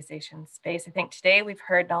mobilization space. I think today we've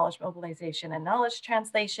heard knowledge mobilization and knowledge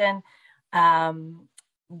translation.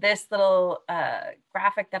 This little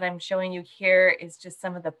graphic that I'm showing you here is just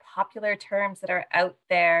some of the popular terms that are out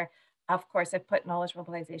there. Of course, I've put knowledge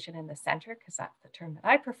mobilization in the center because that's the term that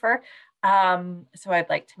I prefer. So I'd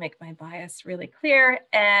like to make my bias really clear.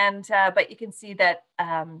 And but you can see that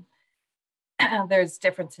there's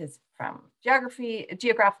differences from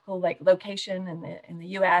geographical like location in the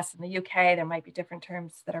US and the UK. There might be different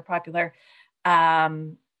terms that are popular.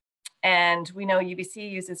 And we know UBC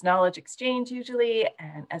uses knowledge exchange usually,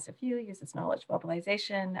 and SFU uses knowledge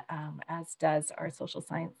mobilization, as does our Social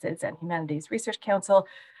Sciences and Humanities Research Council.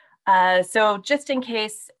 So just in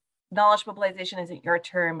case knowledge mobilization isn't your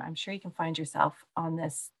term, I'm sure you can find yourself on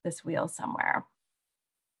this wheel somewhere.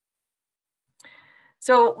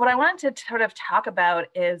 So what I wanted to sort of talk about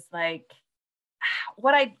is like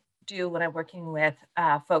what I do when I'm working with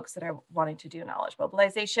folks that are wanting to do knowledge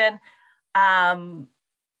mobilization.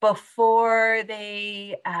 Before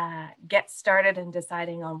they get started in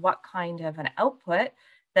deciding on what kind of an output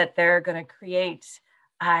that they're going to create,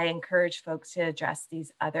 I encourage folks to address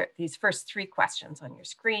these first 3 questions on your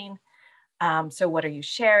screen. So what are you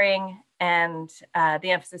sharing? And the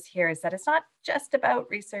emphasis here is that it's not just about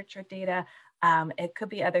research or data. It could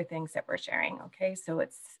be other things that we're sharing, okay? So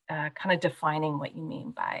it's kind of defining what you mean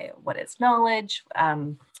by what is knowledge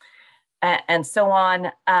and so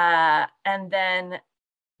on. And then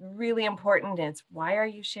really important is why are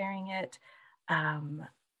you sharing it?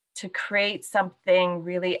 To create something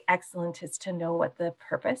really excellent is to know what the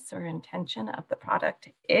purpose or intention of the product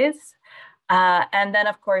is. And then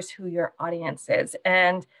of course, who your audience is.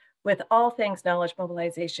 And with all things knowledge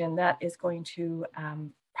mobilization, that is going to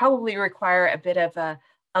probably require a bit of a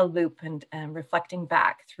loop and reflecting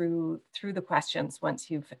back through the questions. Once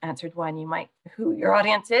you've answered one, who your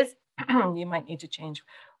audience is, you might need to change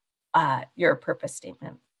your purpose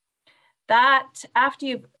statement. That after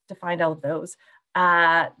you've defined all of those,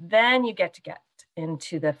 then you get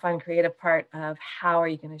into the fun creative part of how are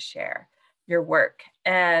you going to share your work.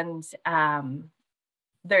 And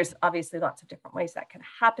there's obviously lots of different ways that can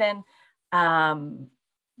happen.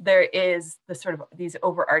 There is the sort of these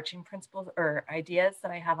overarching principles or ideas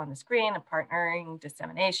that I have on the screen of partnering,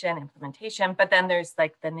 dissemination, implementation, but then there's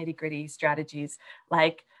like the nitty-gritty strategies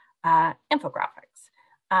like infographics.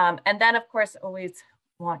 And then of course, always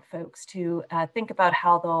want folks to think about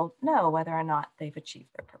how they'll know whether or not they've achieved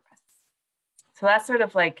their purpose. So that's sort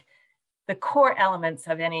of like the core elements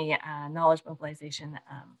of any knowledge mobilization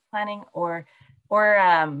planning or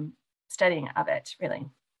studying of it, really.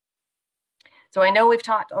 So I know we've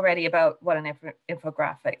talked already about what an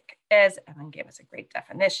infographic is. Evan gave us a great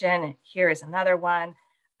definition. Here is another one.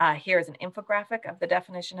 Here is an infographic of the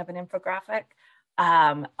definition of an infographic.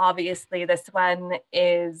 Obviously, this one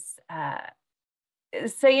is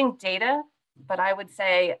saying data, but I would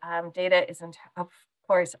say data isn't, of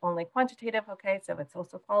course, only quantitative, okay? So it's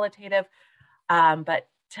also qualitative, but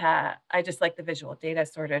I just like the visual data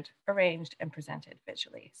sorted, arranged, and presented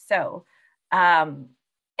visually. So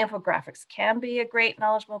infographics can be a great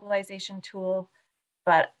knowledge mobilization tool,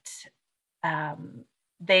 but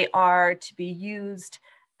they are to be used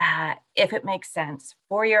if it makes sense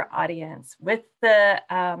for your audience with the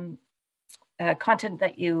content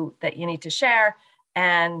that you need to share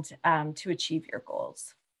and to achieve your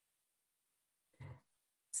goals.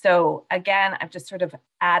 So again, I've just sort of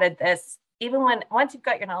added this. Even once you've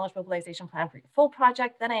got your knowledge mobilization plan for your full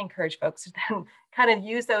project, then I encourage folks to then kind of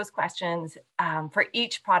use those questions for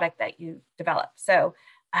each product that you develop. So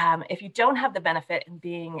if you don't have the benefit in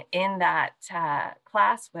being in that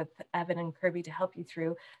class with Evan and Kirby to help you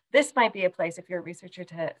through, this might be a place, if you're a researcher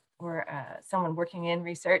or someone working in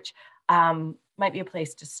research, might be a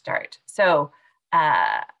place to start. So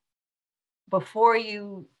before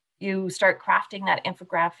you start crafting that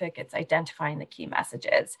infographic, it's identifying the key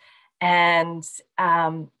messages. And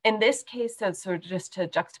in this case, so sort of just to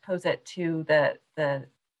juxtapose it to the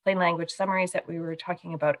plain language summaries that we were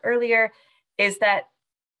talking about earlier, is that,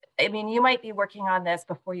 I mean, you might be working on this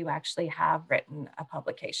before you actually have written a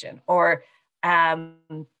publication, or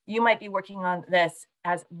you might be working on this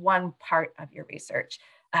as one part of your research,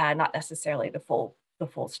 not necessarily the full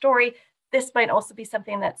story. This might also be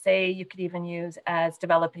something that, say, you could even use as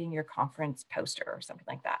developing your conference poster or something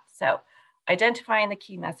like that. So identifying the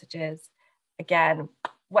key messages. Again,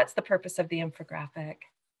 what's the purpose of the infographic?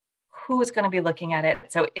 Who is going to be looking at it?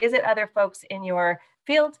 So is it other folks in your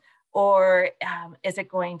field, or is it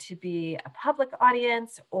going to be a public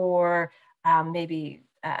audience, or maybe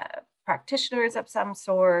practitioners of some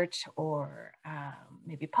sort, or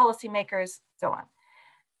maybe policymakers, so on.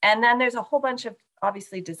 And then there's a whole bunch of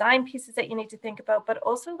obviously design pieces that you need to think about, but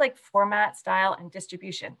also like format, style, and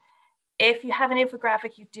distribution. If you have an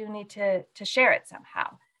infographic, you do need to share it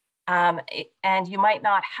somehow. And you might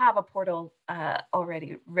not have a portal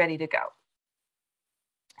already ready to go.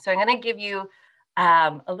 So I'm going to give you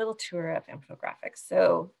a little tour of infographics.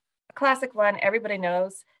 So a classic one everybody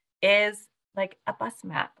knows is like a bus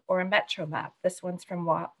map or a metro map. This one's from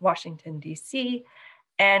Washington, D.C.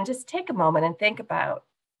 And just take a moment and think about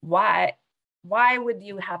why would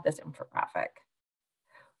you have this infographic?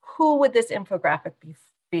 Who would this infographic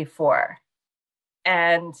be for?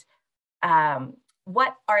 And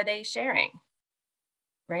what are they sharing,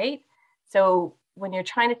 right? So when you're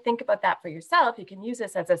trying to think about that for yourself, you can use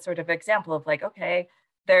this as a sort of example of like, okay,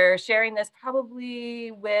 they're sharing this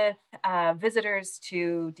probably with visitors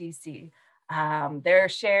to DC. They're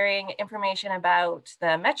sharing information about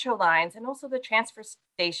the metro lines and also the transfer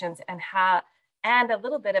stations and a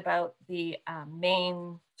little bit about the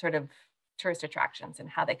main sort of tourist attractions and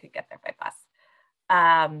how they could get there by bus.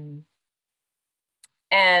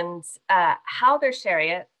 And how they're sharing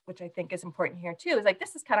it, which I think is important here too, is like,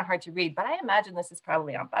 this is kind of hard to read, but I imagine this is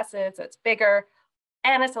probably on buses, so it's bigger,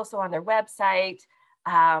 and it's also on their website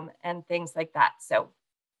and things like that. So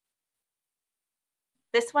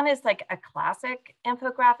this one is like a classic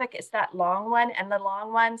infographic. It's that long one, and the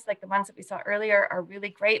long ones, like the ones that we saw earlier, are really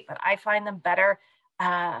great, but I find them better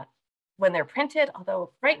when they're printed,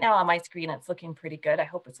 although right now on my screen, it's looking pretty good. I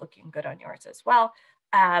hope it's looking good on yours as well.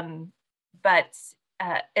 But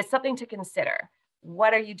it's something to consider.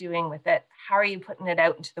 What are you doing with it? How are you putting it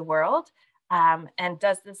out into the world? And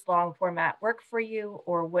does this long format work for you,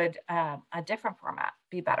 or would a different format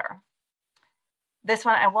be better? This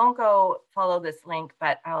one, I won't go follow this link,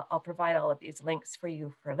 but I'll provide all of these links for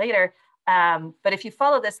you for later. But if you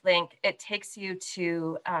follow this link, it takes you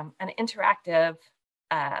to an interactive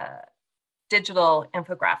digital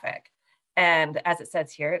infographic. And as it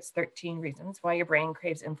says here, it's 13 reasons why your brain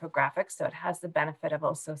craves infographics. So it has the benefit of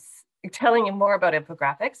also telling you more about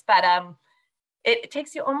infographics, but it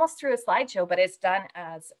takes you almost through a slideshow, but it's done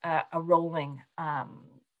as a rolling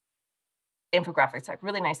infographics. So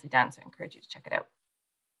really nicely done. So I encourage you to check it out.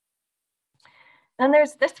 Then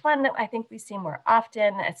there's this one that I think we see more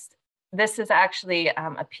often. This is actually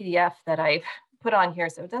a PDF that I've put on here,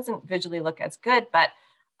 so it doesn't visually look as good, but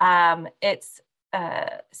it's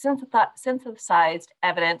synthesized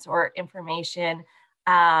evidence or information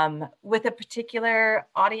with a particular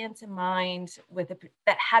audience in mind,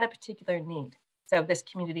 that had a particular need. So this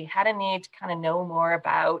community had a need to kind of know more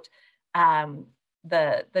about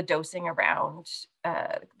the dosing around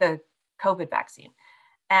the COVID vaccine,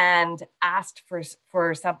 and asked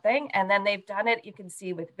for something. And then they've done it, you can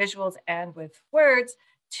see, with visuals and with words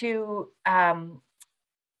to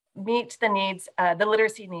meet the needs, the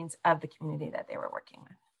literacy needs of the community that they were working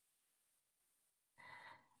with.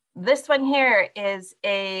 This one here is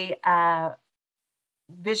a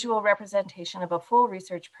visual representation of a full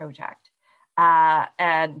research project,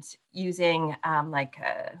 and using like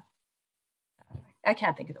I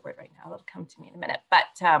can't think of the word right now, it'll come to me in a minute,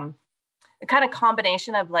 but a kind of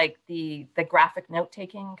combination of like the graphic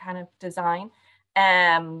note-taking kind of design,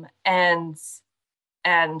 and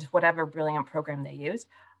whatever brilliant program they used.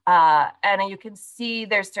 And you can see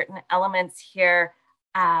there's certain elements here,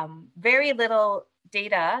 very little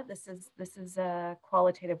data. This is a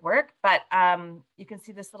qualitative work, but you can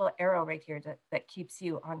see this little arrow right here that keeps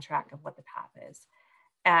you on track of what the path is.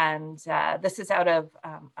 And this is out of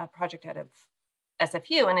a project out of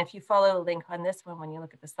SFU. And if you follow the link on this one, when you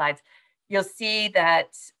look at the slides, you'll see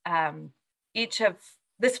that each of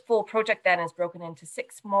this full project then is broken into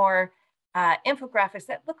 6 more infographics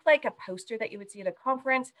that look like a poster that you would see at a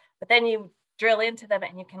conference, but then you drill into them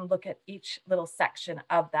and you can look at each little section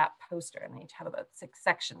of that poster, and they each have about 6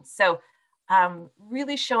 sections. So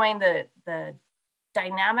really showing the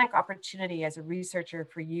dynamic opportunity as a researcher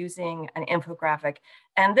for using an infographic.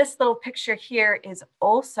 And this little picture here is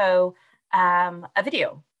also a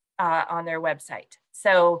video on their website.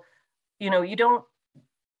 So, you know, you don't,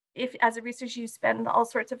 if as a researcher you spend all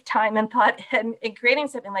sorts of time and thought in creating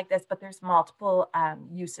something like this, but there's multiple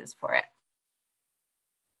uses for it.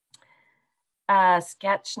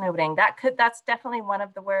 Sketch noting, that's definitely one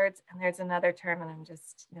of the words, and there's another term, and I'm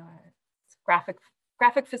just, you know, graphic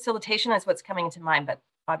facilitation is what's coming to mind, but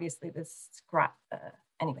obviously this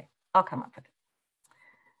anyway, I'll come up with it.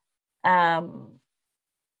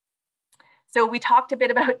 So we talked a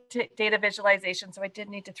bit about data visualization, so I did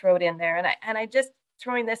need to throw it in there, and I just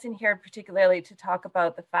throwing this in here particularly to talk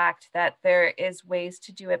about the fact that there is ways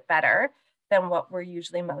to do it better than what we're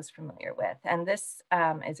usually most familiar with, and this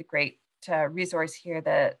is a great resource here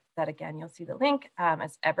that again, you'll see the link,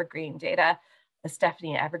 as Evergreen Data,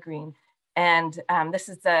 Stephanie Evergreen. And this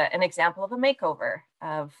is an example of a makeover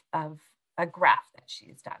of a graph that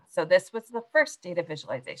she's done. So this was the first data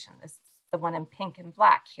visualization. This is the one in pink and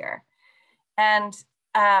black here. And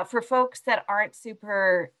for folks that aren't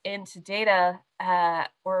super into data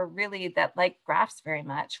or really that like graphs very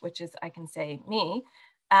much, which is, I can say, me,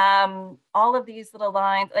 all of these little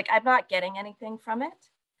lines, like I'm not getting anything from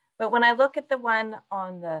it. But when I look at the one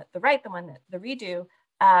on the right, the one that the redo,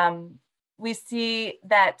 we see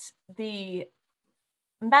that the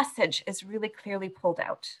message is really clearly pulled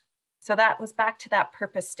out. So that was back to that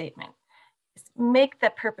purpose statement. Make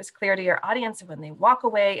the purpose clear to your audience, and when they walk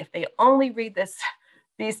away, if they only read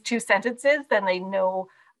these 2 sentences, then they know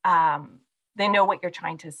what you're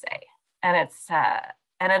trying to say. And it's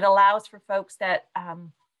and it allows for folks that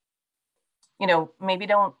you know, maybe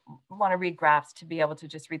don't want to read graphs to be able to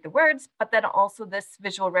just read the words, but then also this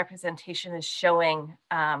visual representation is showing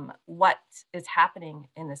what is happening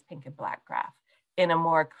in this pink and black graph in a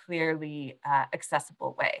more clearly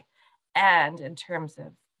accessible way. And in terms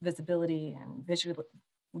of visibility and visual,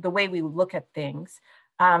 the way we look at things,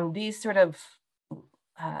 these sort of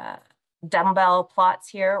dumbbell plots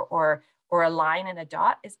here or a line and a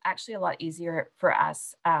dot is actually a lot easier for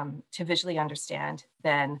us to visually understand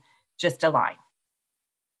than just a line.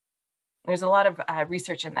 There's a lot of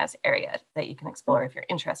research in this area that you can explore if you're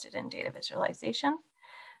interested in data visualization.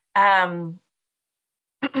 So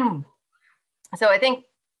I think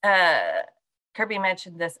Kirby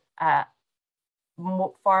mentioned this far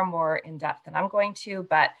more in depth than I'm going to,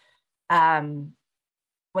 but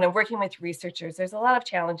when I'm working with researchers, there's a lot of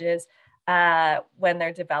challenges when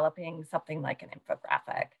they're developing something like an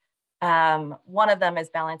infographic. One of them is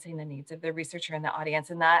balancing the needs of the researcher and the audience,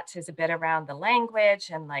 and that is a bit around the language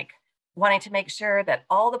and like wanting to make sure that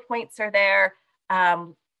all the points are there.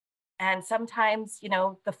 And sometimes, you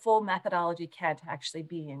know, the full methodology can't actually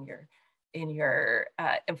be in your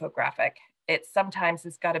infographic. Sometimes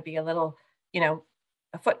it's got to be a little, you know,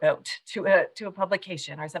 a footnote to a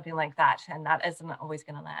publication or something like that, and that isn't always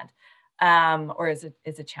going to land, or is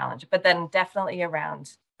a challenge. But then definitely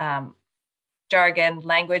around jargon,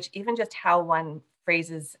 language, even just how one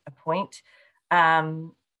phrases a point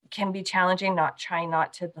can be challenging, trying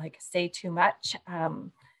not to like say too much.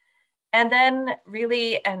 And then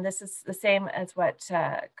really, and this is the same as what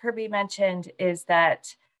Kirby mentioned, is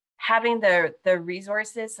that having the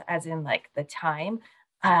resources, as in like the time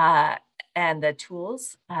and the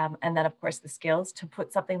tools, and then of course the skills to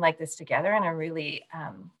put something like this together in a really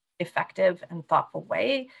effective and thoughtful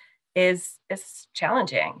way is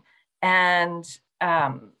challenging. And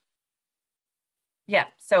yeah,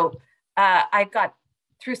 so I got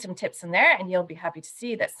through some tips in there, and you'll be happy to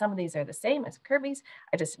see that some of these are the same as Kirby's.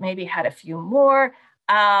 I just maybe had a few more.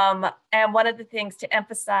 And one of the things to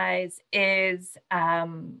emphasize is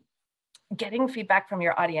getting feedback from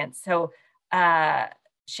your audience. So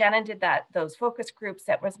Shannon did those focus groups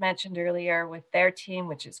that was mentioned earlier with their team,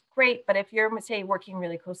 which is great. But if you're, say, working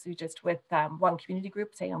really closely just with one community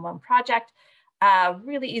group, say on one project,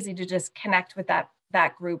 really easy to just connect with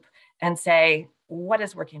that group and say, what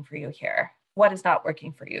is working for you here? What is not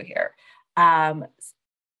working for you here?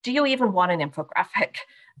 Do you even want an infographic?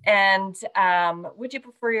 And would you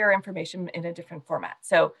prefer your information in a different format?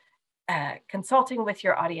 So consulting with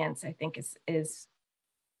your audience, I think, is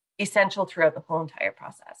essential throughout the whole entire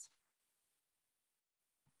process.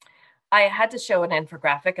 I had to show an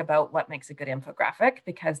infographic about what makes a good infographic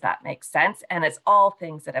because that makes sense. And it's all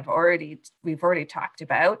things that we've already talked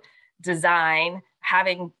about: design,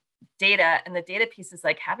 having data, and the data piece is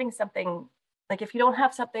like having something, like if you don't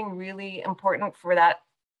have something really important for that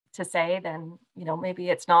to say, then, you know, maybe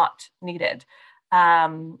it's not needed.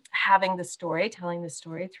 Having the story, telling the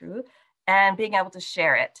story through, and being able to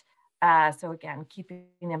share it. So again, keeping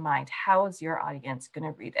in mind, how is your audience going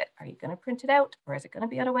to read it? Are you going to print it out, or is it going to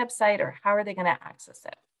be on a website, or how are they going to access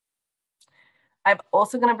it? I'm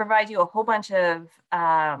also going to provide you a whole bunch of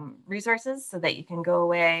resources so that you can go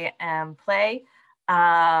away and play.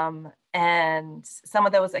 And some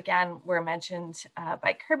of those, again, were mentioned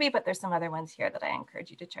by Kirby, but there's some other ones here that I encourage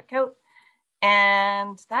you to check out.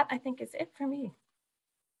 And that, I think, is it for me.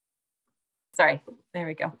 Sorry, there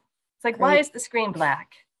we go. It's like, why is the screen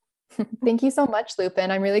black? Thank you so much,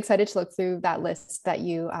 Lupin. I'm really excited to look through that list that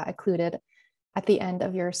you included at the end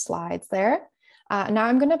of your slides there. Now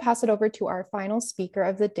I'm going to pass it over to our final speaker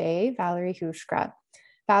of the day, Valerie Hruska.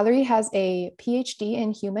 Valerie has a PhD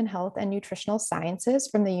in Human Health and Nutritional Sciences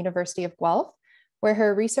from the University of Guelph, where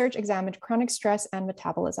her research examined chronic stress and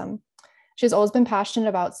metabolism. She's always been passionate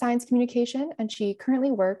about science communication, and she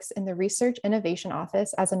currently works in the Research Innovation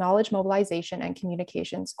Office as a Knowledge Mobilization and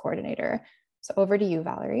Communications Coordinator. So over to you,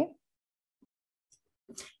 Valerie.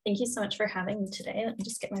 Thank you so much for having me today. Let me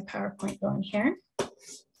just get my PowerPoint going here.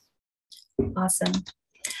 Awesome.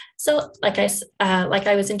 So like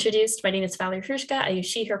I was introduced, my name is Valerie Hruska. I use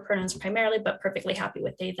she, her pronouns primarily, but perfectly happy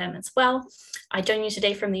with they, them as well. I join you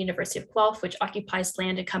today from the University of Guelph, which occupies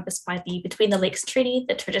land encompassed by the Between the Lakes Treaty,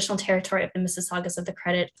 the traditional territory of the Mississaugas of the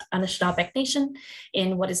Credit Anishinaabe Nation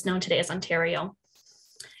in what is known today as Ontario.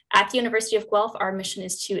 At the University of Guelph, our mission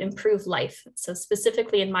is to improve life. So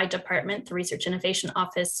specifically in my department, the Research Innovation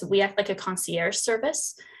Office, we act like a concierge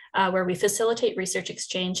service where we facilitate research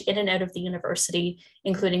exchange in and out of the university,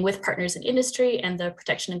 including with partners in industry and the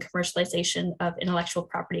protection and commercialization of intellectual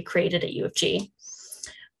property created at U of G.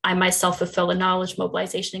 I myself fulfill a knowledge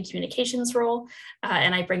mobilization and communications role,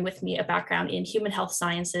 and I bring with me a background in human health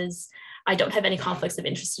sciences. I don't have any conflicts of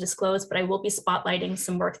interest to disclose, but I will be spotlighting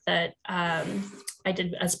some work that I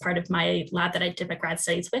did as part of my lab that I did my grad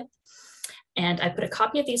studies with. And I put a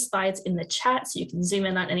copy of these slides in the chat so you can zoom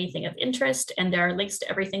in on anything of interest. And there are links to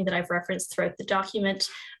everything that I've referenced throughout the document.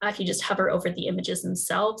 If you just hover over the images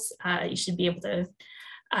themselves, you should be able to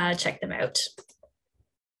check them out.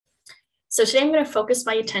 So today I'm going to focus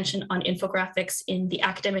my attention on infographics in the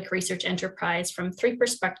academic research enterprise from three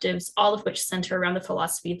perspectives, all of which center around the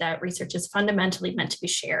philosophy that research is fundamentally meant to be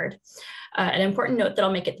shared. An important note that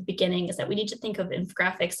I'll make at the beginning is that we need to think of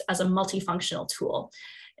infographics as a multifunctional tool.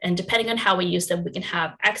 And depending on how we use them, we can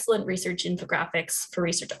have excellent research infographics for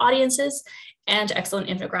research audiences and excellent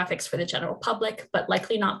infographics for the general public, but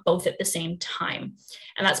likely not both at the same time.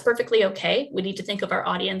 And that's perfectly okay. We need to think of our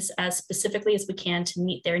audience as specifically as we can to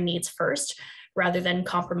meet their needs first, rather than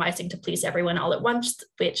compromising to please everyone all at once,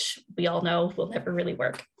 which we all know will never really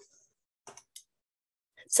work.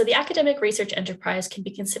 So the academic research enterprise can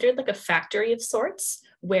be considered like a factory of sorts,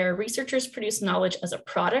 where researchers produce knowledge as a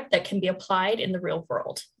product that can be applied in the real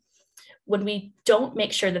world. When we don't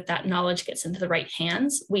make sure that that knowledge gets into the right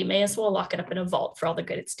hands, we may as well lock it up in a vault for all the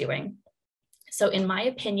good it's doing. So in my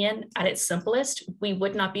opinion, at its simplest, we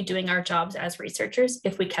would not be doing our jobs as researchers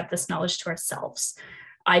if we kept this knowledge to ourselves.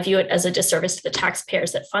 I view it as a disservice to the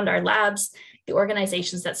taxpayers that fund our labs, the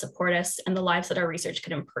organizations that support us, and the lives that our research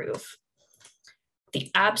could improve. The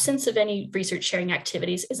absence of any research sharing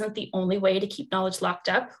activities isn't the only way to keep knowledge locked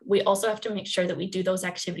up. We also have to make sure that we do those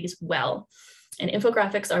activities well. And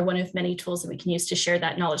infographics are one of many tools that we can use to share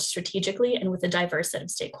that knowledge strategically and with a diverse set of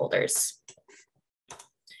stakeholders.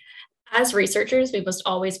 As researchers, we must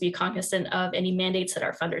always be cognizant of any mandates that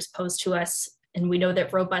our funders pose to us. And we know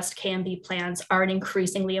that robust KMB plans are an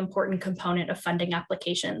increasingly important component of funding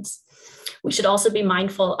applications. We should also be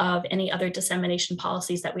mindful of any other dissemination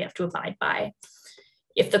policies that we have to abide by.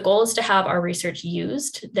 If the goal is to have our research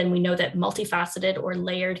used, then we know that multifaceted or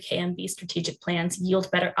layered KMB strategic plans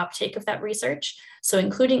yield better uptake of that research. So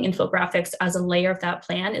including infographics as a layer of that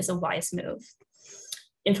plan is a wise move.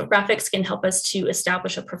 Infographics can help us to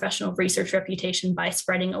establish a professional research reputation by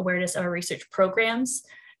spreading awareness of our research programs,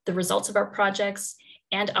 the results of our projects,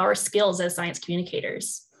 and our skills as science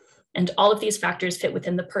communicators. And all of these factors fit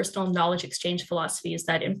within the personal knowledge exchange philosophies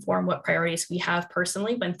that inform what priorities we have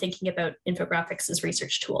personally when thinking about infographics as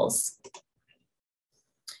research tools.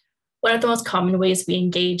 One of the most common ways we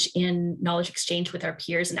engage in knowledge exchange with our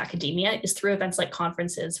peers in academia is through events like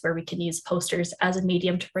conferences, where we can use posters as a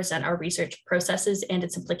medium to present our research processes and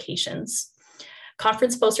its implications.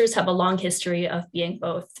 Conference posters have a long history of being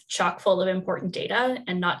both chock full of important data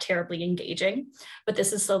and not terribly engaging, but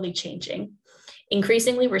this is slowly changing.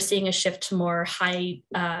 Increasingly, we're seeing a shift to more high-level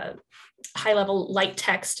light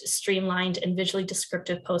text, streamlined and visually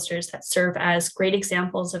descriptive posters that serve as great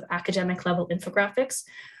examples of academic level infographics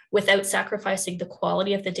without sacrificing the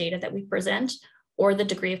quality of the data that we present or the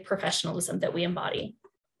degree of professionalism that we embody.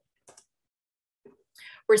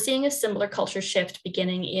 We're seeing a similar culture shift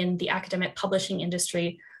beginning in the academic publishing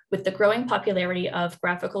industry with the growing popularity of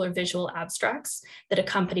graphical or visual abstracts that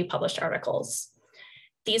accompany published articles.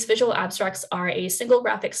 These visual abstracts are a single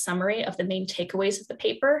graphic summary of the main takeaways of the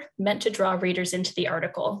paper meant to draw readers into the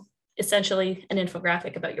article, essentially an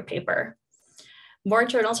infographic about your paper. More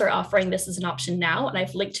journals are offering this as an option now, and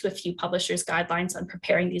I've linked to a few publishers' guidelines on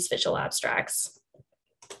preparing these visual abstracts.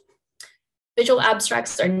 Visual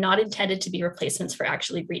abstracts are not intended to be replacements for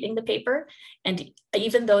actually reading the paper. And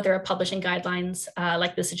even though there are publishing guidelines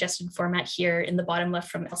like the suggested format here in the bottom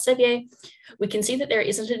left from Elsevier, we can see that there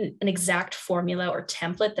isn't an exact formula or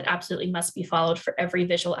template that absolutely must be followed for every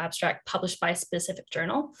visual abstract published by a specific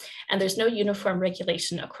journal. And there's no uniform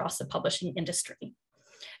regulation across the publishing industry.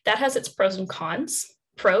 That has its pros and cons.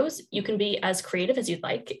 Pros, you can be as creative as you'd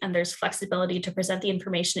like, and there's flexibility to present the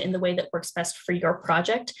information in the way that works best for your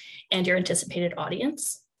project and your anticipated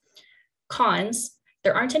audience. Cons,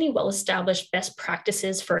 there aren't any well-established best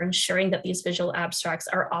practices for ensuring that these visual abstracts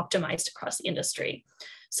are optimized across the industry.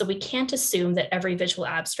 So we can't assume that every visual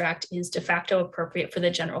abstract is de facto appropriate for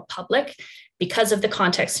the general public because of the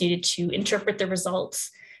context needed to interpret the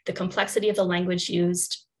results, the complexity of the language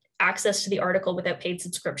used, access to the article without paid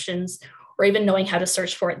subscriptions, or even knowing how to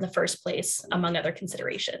search for it in the first place, among other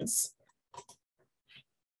considerations.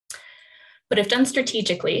 But if done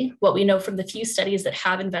strategically, what we know from the few studies that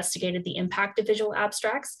have investigated the impact of visual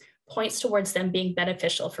abstracts points towards them being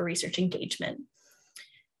beneficial for research engagement.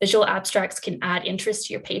 Visual abstracts can add interest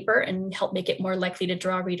to your paper and help make it more likely to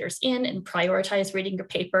draw readers in and prioritize reading your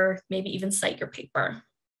paper, maybe even cite your paper.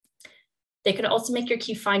 They can also make your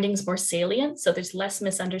key findings more salient, so there's less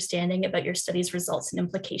misunderstanding about your study's results and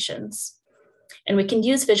implications. And we can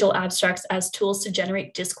use visual abstracts as tools to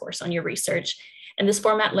generate discourse on your research, and this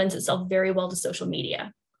format lends itself very well to social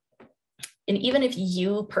media. And even if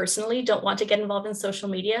you personally don't want to get involved in social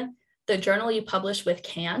media, the journal you publish with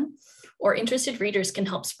can, or interested readers can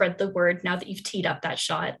help spread the word now that you've teed up that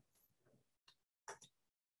shot.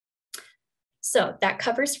 So that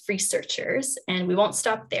covers researchers, and we won't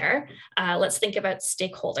stop there. Let's think about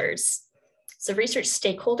stakeholders. So research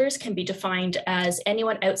stakeholders can be defined as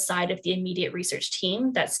anyone outside of the immediate research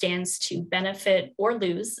team that stands to benefit or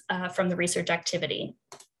lose from the research activity.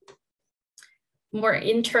 More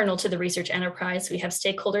internal to the research enterprise, we have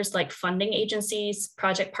stakeholders like funding agencies,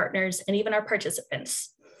 project partners, and even our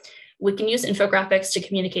participants. We can use infographics to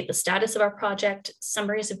communicate the status of our project,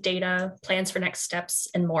 summaries of data, plans for next steps,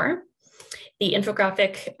 and more. The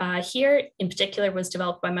infographic here in particular was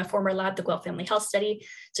developed by my former lab, the Guelph Family Health Study,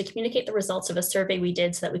 to communicate the results of a survey we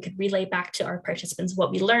did so that we could relay back to our participants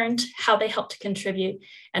what we learned, how they helped to contribute,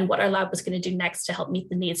 and what our lab was going to do next to help meet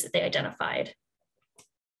the needs that they identified.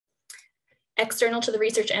 External to the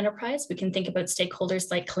research enterprise, we can think about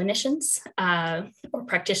stakeholders like clinicians or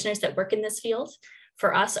practitioners that work in this field.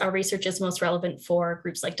 For us, our research is most relevant for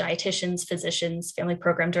groups like dietitians, physicians, family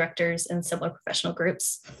program directors, and similar professional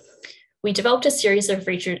groups. We developed a series of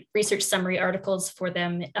research summary articles for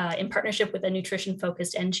them in partnership with a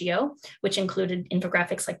nutrition-focused NGO, which included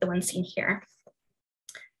infographics like the one seen here.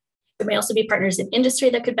 There may also be partners in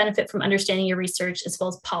industry that could benefit from understanding your research, as well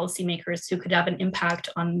as policymakers who could have an impact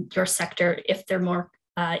on your sector if they're more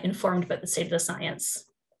informed about the state of the science.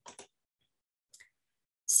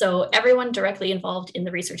 So everyone directly involved in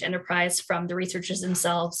the research enterprise, from the researchers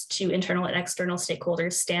themselves to internal and external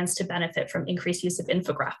stakeholders, stands to benefit from increased use of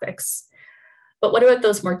infographics. But what about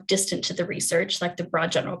those more distant to the research, like the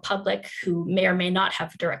broad general public, who may or may not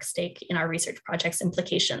have a direct stake in our research project's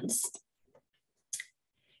implications?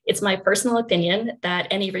 It's my personal opinion that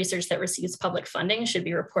any research that receives public funding should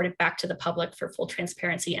be reported back to the public for full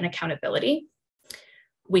transparency and accountability.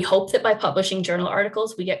 We hope that by publishing journal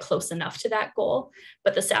articles, we get close enough to that goal,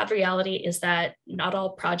 but the sad reality is that not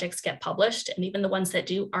all projects get published, and even the ones that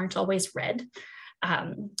do aren't always read.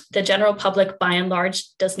 The general public, by and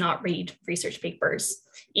large, does not read research papers.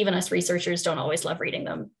 Even us researchers don't always love reading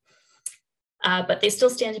them. But they still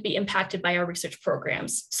stand to be impacted by our research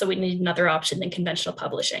programs, so we need another option than conventional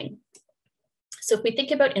publishing. So if we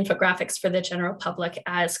think about infographics for the general public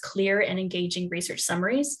as clear and engaging research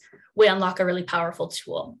summaries, we unlock a really powerful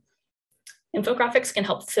tool. Infographics can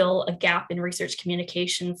help fill a gap in research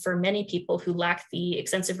communication for many people who lack the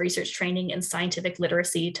extensive research training and scientific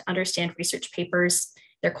literacy to understand research papers,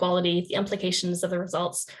 their quality, the implications of the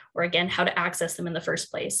results, or again, how to access them in the first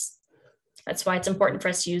place. That's why it's important for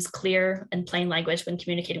us to use clear and plain language when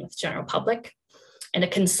communicating with the general public. And a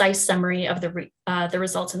concise summary of the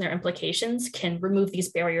results and their implications can remove these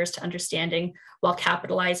barriers to understanding while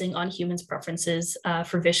capitalizing on humans' preferences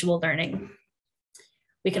for visual learning.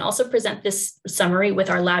 We can also present this summary with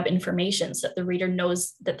our lab information so that the reader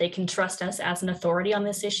knows that they can trust us as an authority on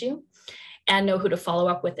this issue and know who to follow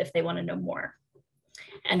up with if they want to know more.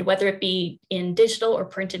 And whether it be in digital or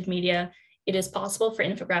printed media, it is possible for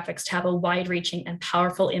infographics to have a wide-reaching and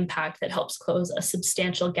powerful impact that helps close a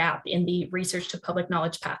substantial gap in the research to public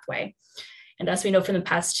knowledge pathway. And as we know from the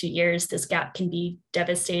past 2 years, this gap can be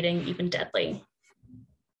devastating, even deadly.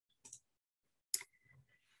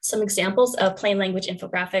 Some examples of plain language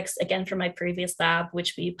infographics, again from my previous lab,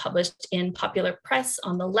 which we published in popular press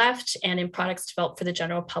on the left and in products developed for the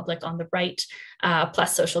general public on the right,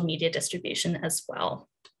 plus social media distribution as well.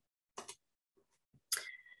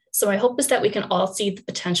 So my hope is that we can all see the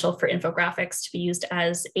potential for infographics to be used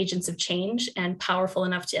as agents of change and powerful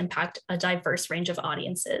enough to impact a diverse range of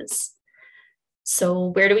audiences. So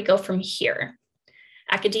where do we go from here?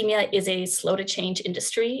 Academia is a slow to change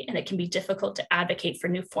industry, and it can be difficult to advocate for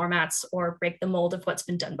new formats or break the mold of what's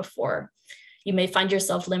been done before. You may find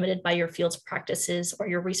yourself limited by your field's practices or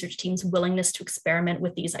your research team's willingness to experiment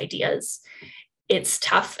with these ideas. It's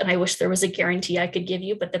tough, and I wish there was a guarantee I could give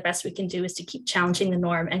you, but the best we can do is to keep challenging the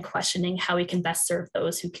norm and questioning how we can best serve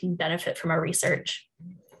those who can benefit from our research.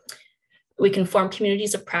 We can form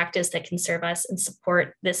communities of practice that can serve us and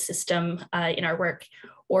support this system in our work,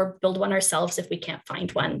 or build one ourselves if we can't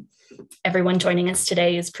find one. Everyone joining us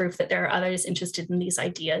today is proof that there are others interested in these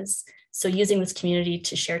ideas. So using this community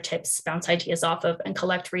to share tips, bounce ideas off of, and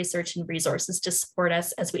collect research and resources to support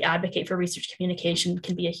us as we advocate for research communication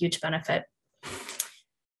can be a huge benefit.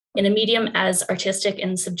 In a medium as artistic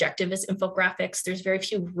and subjective as infographics, there's very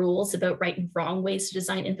few rules about right and wrong ways to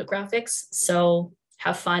design infographics. So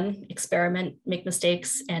have fun, experiment, make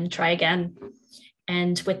mistakes, and try again.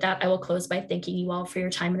 And with that, I will close by thanking you all for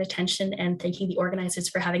your time and attention, and thanking the organizers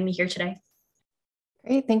for having me here today.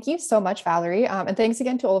 Great, thank you so much, Valerie. And thanks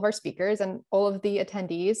again to all of our speakers and all of the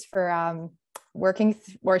attendees for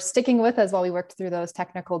sticking with us while we worked through those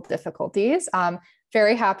technical difficulties.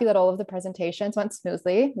 Very happy that all of the presentations went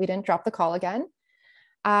smoothly. We didn't drop the call again.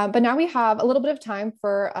 But now we have a little bit of time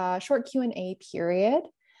for a short Q&A period.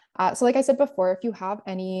 So like I said before, if you have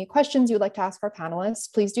any questions you'd like to ask our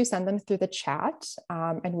panelists, please do send them through the chat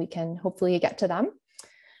and we can hopefully get to them.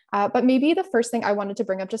 But maybe the first thing I wanted to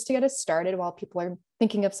bring up just to get us started while people are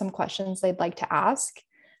thinking of some questions they'd like to ask,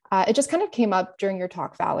 it just kind of came up during your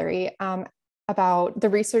talk, Valerie, about the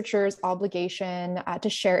researcher's obligation to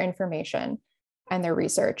share information and their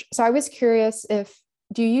research. So I was curious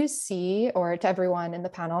do you see, or to everyone in the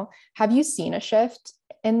panel, have you seen a shift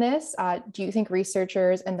in this? Do you think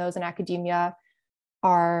researchers and those in academia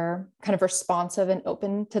are kind of responsive and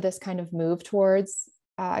open to this kind of move towards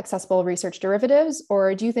accessible research derivatives?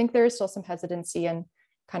 Or do you think there is still some hesitancy in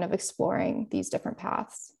kind of exploring these different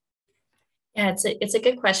paths? Yeah, it's a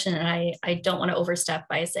good question. And I don't want to overstep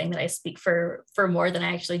by saying that I speak for more than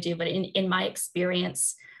I actually do, but in my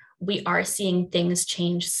experience, we are seeing things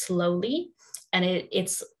change slowly. And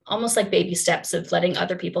it's almost like baby steps of letting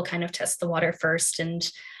other people kind of test the water first. And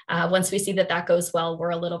once we see that goes well,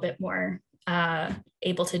 we're a little bit more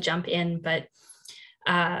able to jump in. But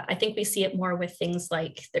I think we see it more with things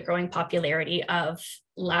like the growing popularity of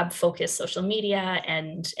lab-focused social media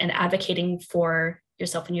and advocating for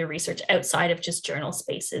yourself and your research outside of just journal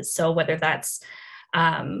spaces. So whether that's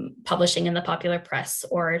publishing in the popular press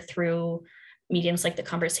or through mediums like the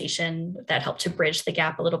conversation that help to bridge the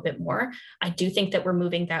gap a little bit more. I do think that we're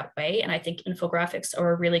moving that way, and I think infographics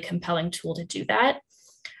are a really compelling tool to do that.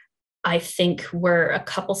 I think we're a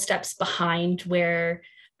couple steps behind where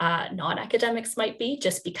non-academics might be,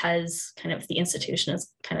 just because kind of the institution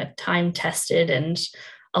is kind of time tested and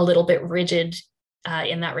a little bit rigid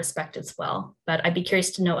in that respect as well. But I'd be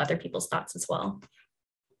curious to know other people's thoughts as well.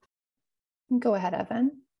 Go ahead,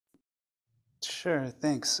 Evan. Sure,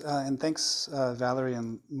 thanks. And thanks, Valerie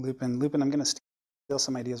and Lupin. Lupin, I'm going to steal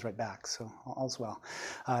some ideas right back, so all's well.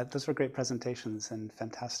 Those were great presentations and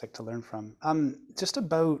fantastic to learn from. Just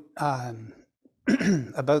about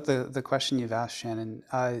about the question you've asked, Shannon,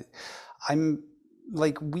 I'm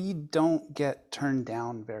like, we don't get turned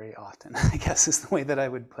down very often, I guess is the way that I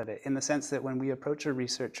would put it, in the sense that when we approach a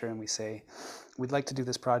researcher and we say, we'd like to do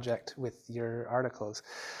this project with your articles,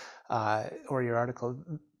 or your article,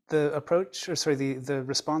 the approach, or sorry, the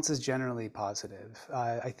response is generally positive.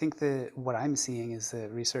 I think that what I'm seeing is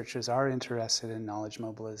that researchers are interested in knowledge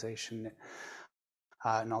mobilization,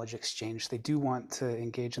 knowledge exchange. They do want to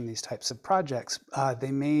engage in these types of projects.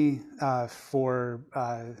 They may, for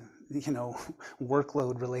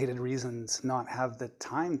workload-related reasons, not have the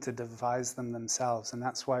time to devise them themselves, and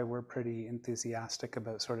that's why we're pretty enthusiastic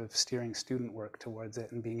about sort of steering student work towards it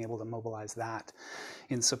and being able to mobilize that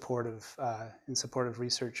in support of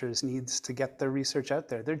researchers' needs to get their research out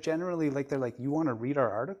there. They're generally like, you want to read our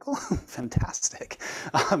article? Fantastic.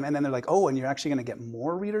 And then they're like, oh, and you're actually going to get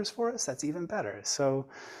more readers for us? That's even better. So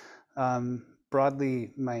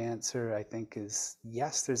broadly, my answer, I think, is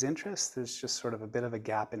yes, there's interest. There's just sort of a bit of a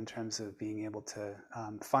gap in terms of being able to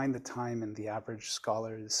find the time in the average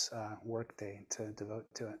scholar's workday to devote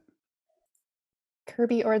to it.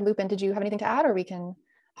 Kirby or Lupin, did you have anything to add, or we can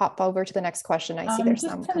hop over to the next question? I see there's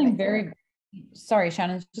some coming through. Sorry,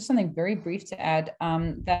 Shannon, just something very brief to add,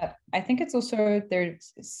 that I think it's also,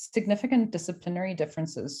 there's significant disciplinary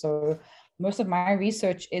differences. So most of my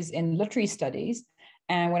research is in literary studies.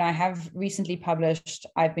 And when I have recently published,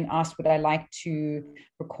 I've been asked would I like to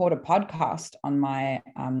record a podcast on my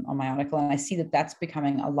article, and I see that that's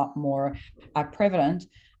becoming a lot more prevalent.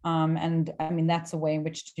 And I mean, that's a way in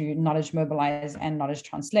which to knowledge mobilize and knowledge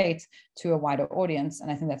translate to a wider audience.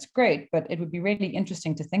 And I think that's great, but it would be really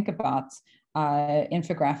interesting to think about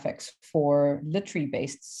infographics for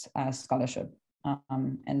literary-based scholarship,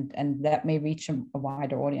 and that may reach a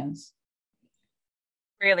wider audience.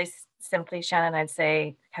 Really simply, Shannon, I'd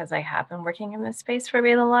say, because I have been working in this space for a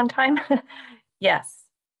really long time, yes,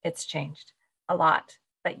 it's changed a lot.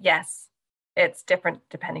 But yes, it's different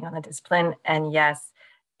depending on the discipline. And yes,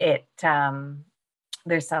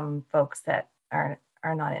 there's some folks that are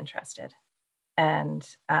not interested. And,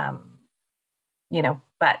 but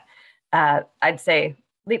I'd say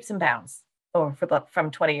leaps and bounds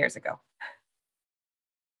from 20 years ago.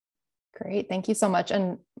 Great, thank you so much.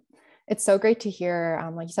 And it's so great to hear,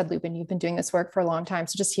 like you said, Lupin, you've been doing this work for a long time.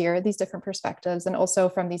 So just hear these different perspectives, and also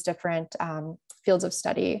from these different fields of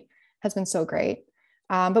study has been so great.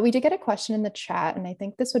 But we did get a question in the chat, and I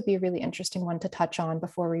think this would be a really interesting one to touch on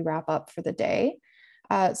before we wrap up for the day.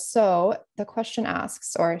 So the question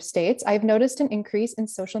asks or states, I've noticed an increase in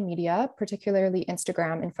social media, particularly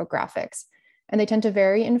Instagram infographics, and they tend to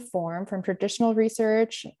vary in form from traditional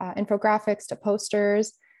research, infographics to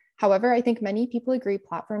posters. However, I think many people agree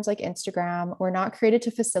platforms like Instagram were not created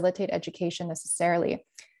to facilitate education necessarily.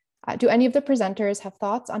 Do any of the presenters have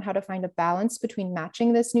thoughts on how to find a balance between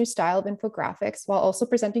matching this new style of infographics while also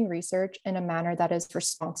presenting research in a manner that is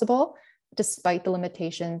responsible, despite the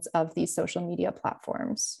limitations of these social media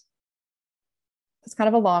platforms? It's kind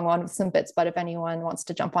of a long one with some bits, but if anyone wants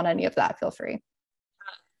to jump on any of that, feel free.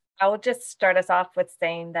 I will just start us off with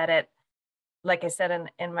saying that like I said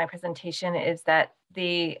in my presentation, is that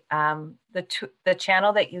the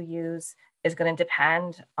channel that you use is going to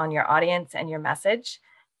depend on your audience and your message.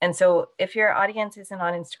 And so if your audience isn't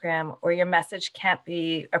on Instagram, or your message can't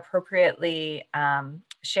be appropriately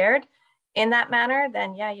shared in that manner,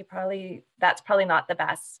 then yeah, that's probably not the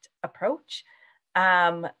best approach.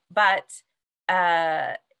 But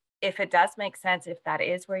if it does make sense, if that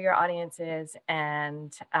is where your audience is,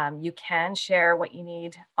 and you can share what you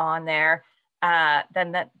need on there,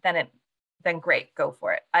 then great, go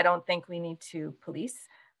for it. I don't think we need to police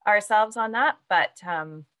ourselves on that, but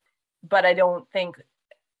I don't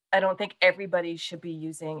think everybody should be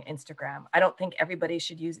using Instagram. I don't think everybody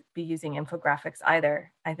should be using infographics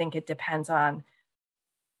either. I think it depends on,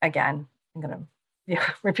 again, I'm going to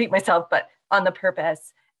repeat myself, but on the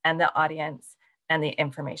purpose and the audience and the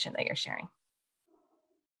information that you're sharing.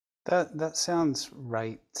 That sounds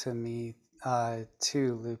right to me.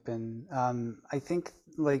 too, Lupin. I think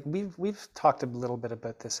like we've talked a little bit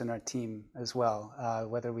about this in our team as well,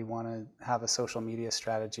 whether we want to have a social media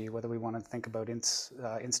strategy, whether we want to think about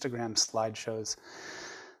Instagram slideshows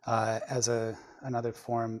as another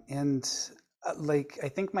form. And like, I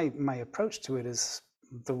think my approach to it is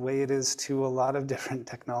the way it is to a lot of different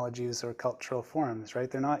technologies or cultural forms,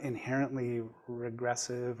 right? They're not inherently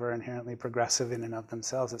regressive or inherently progressive in and of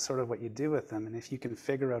themselves. It's sort of what you do with them. And if you can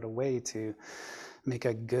figure out a way to make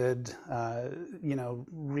a good,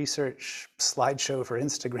 research slideshow for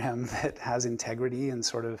Instagram that has integrity and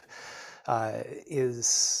sort of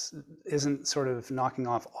isn't sort of knocking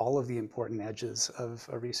off all of the important edges of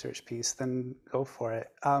a research piece, then go for it.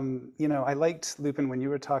 I liked, Lupin, when you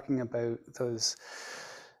were talking about those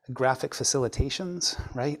graphic facilitations,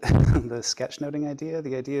 right? The sketchnoting idea,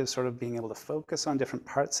 the idea of sort of being able to focus on different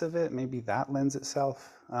parts of it, maybe that lends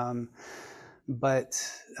itself. Yeah,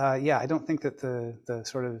 I don't think that the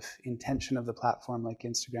sort of intention of the platform like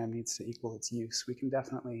Instagram needs to equal its use. We can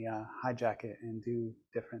definitely hijack it and do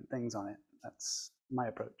different things on it. That's my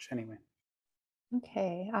approach anyway.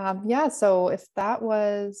 Okay, yeah, so if that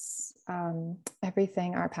was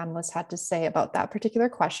everything our panelists had to say about that particular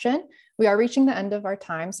question, we are reaching the end of our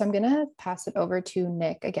time. So I'm gonna pass it over to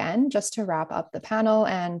Nick again, just to wrap up the panel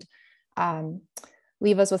and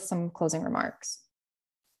leave us with some closing remarks.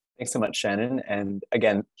 Thanks so much, Shannon. And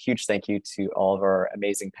again, huge thank you to all of our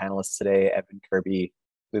amazing panelists today, Evan, Kirby,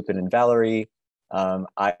 Lupin, and Valerie.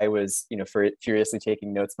 I was, furiously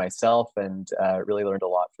taking notes myself and really learned a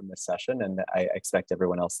lot from this session, and I expect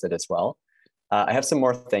everyone else did as well. I have some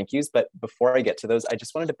more thank yous, but before I get to those, I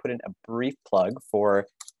just wanted to put in a brief plug for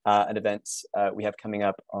an event we have coming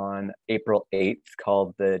up on April 8th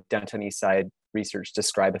called the Downtown Eastside Research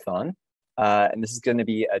Describe-a-thon. And this is going to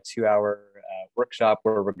be a 2-hour workshop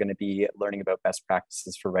where we're going to be learning about best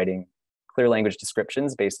practices for writing clear language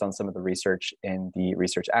descriptions based on some of the research in the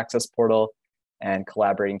Research Access portal and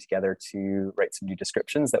collaborating together to write some new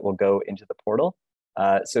descriptions that will go into the portal.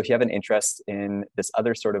 So if you have an interest in this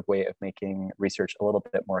other sort of way of making research a little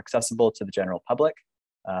bit more accessible to the general public,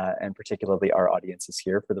 and particularly our audiences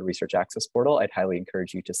here for the Research Access portal, I'd highly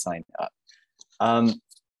encourage you to sign up.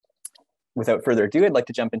 Without further ado, I'd like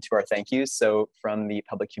to jump into our thank yous. So from the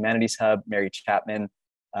Public Humanities Hub, Mary Chapman,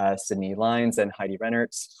 Sydney Lyons, and Heidi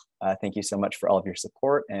Rennertz, thank you so much for all of your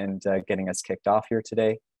support and getting us kicked off here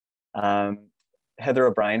today. Heather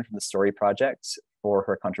O'Brien from the Story Project for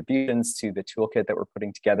her contributions to the toolkit that we're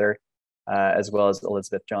putting together, as well as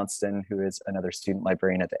Elizabeth Johnston, who is another student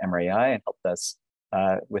librarian at the MRAI and helped us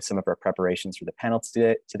with some of our preparations for the panel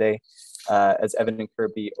today. As Evan and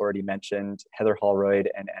Kirby already mentioned, Heather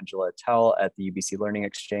Holroyd and Angela Towell at the UBC Learning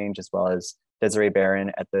Exchange, as well as Desiree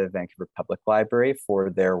Barron at the Vancouver Public Library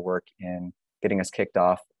for their work in getting us kicked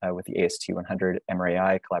off with the AST 100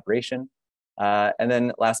 MRAI collaboration. And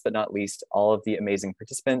then last but not least, all of the amazing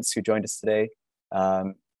participants who joined us today.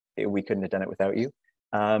 We couldn't have done it without you.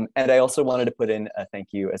 And I also wanted to put in a thank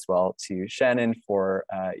you as well to Shannon for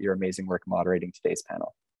your amazing work moderating today's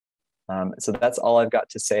panel. So that's all I've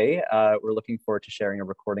got to say. We're looking forward to sharing a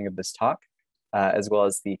recording of this talk, as well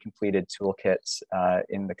as the completed toolkit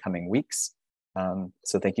in the coming weeks.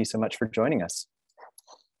 So thank you so much for joining us.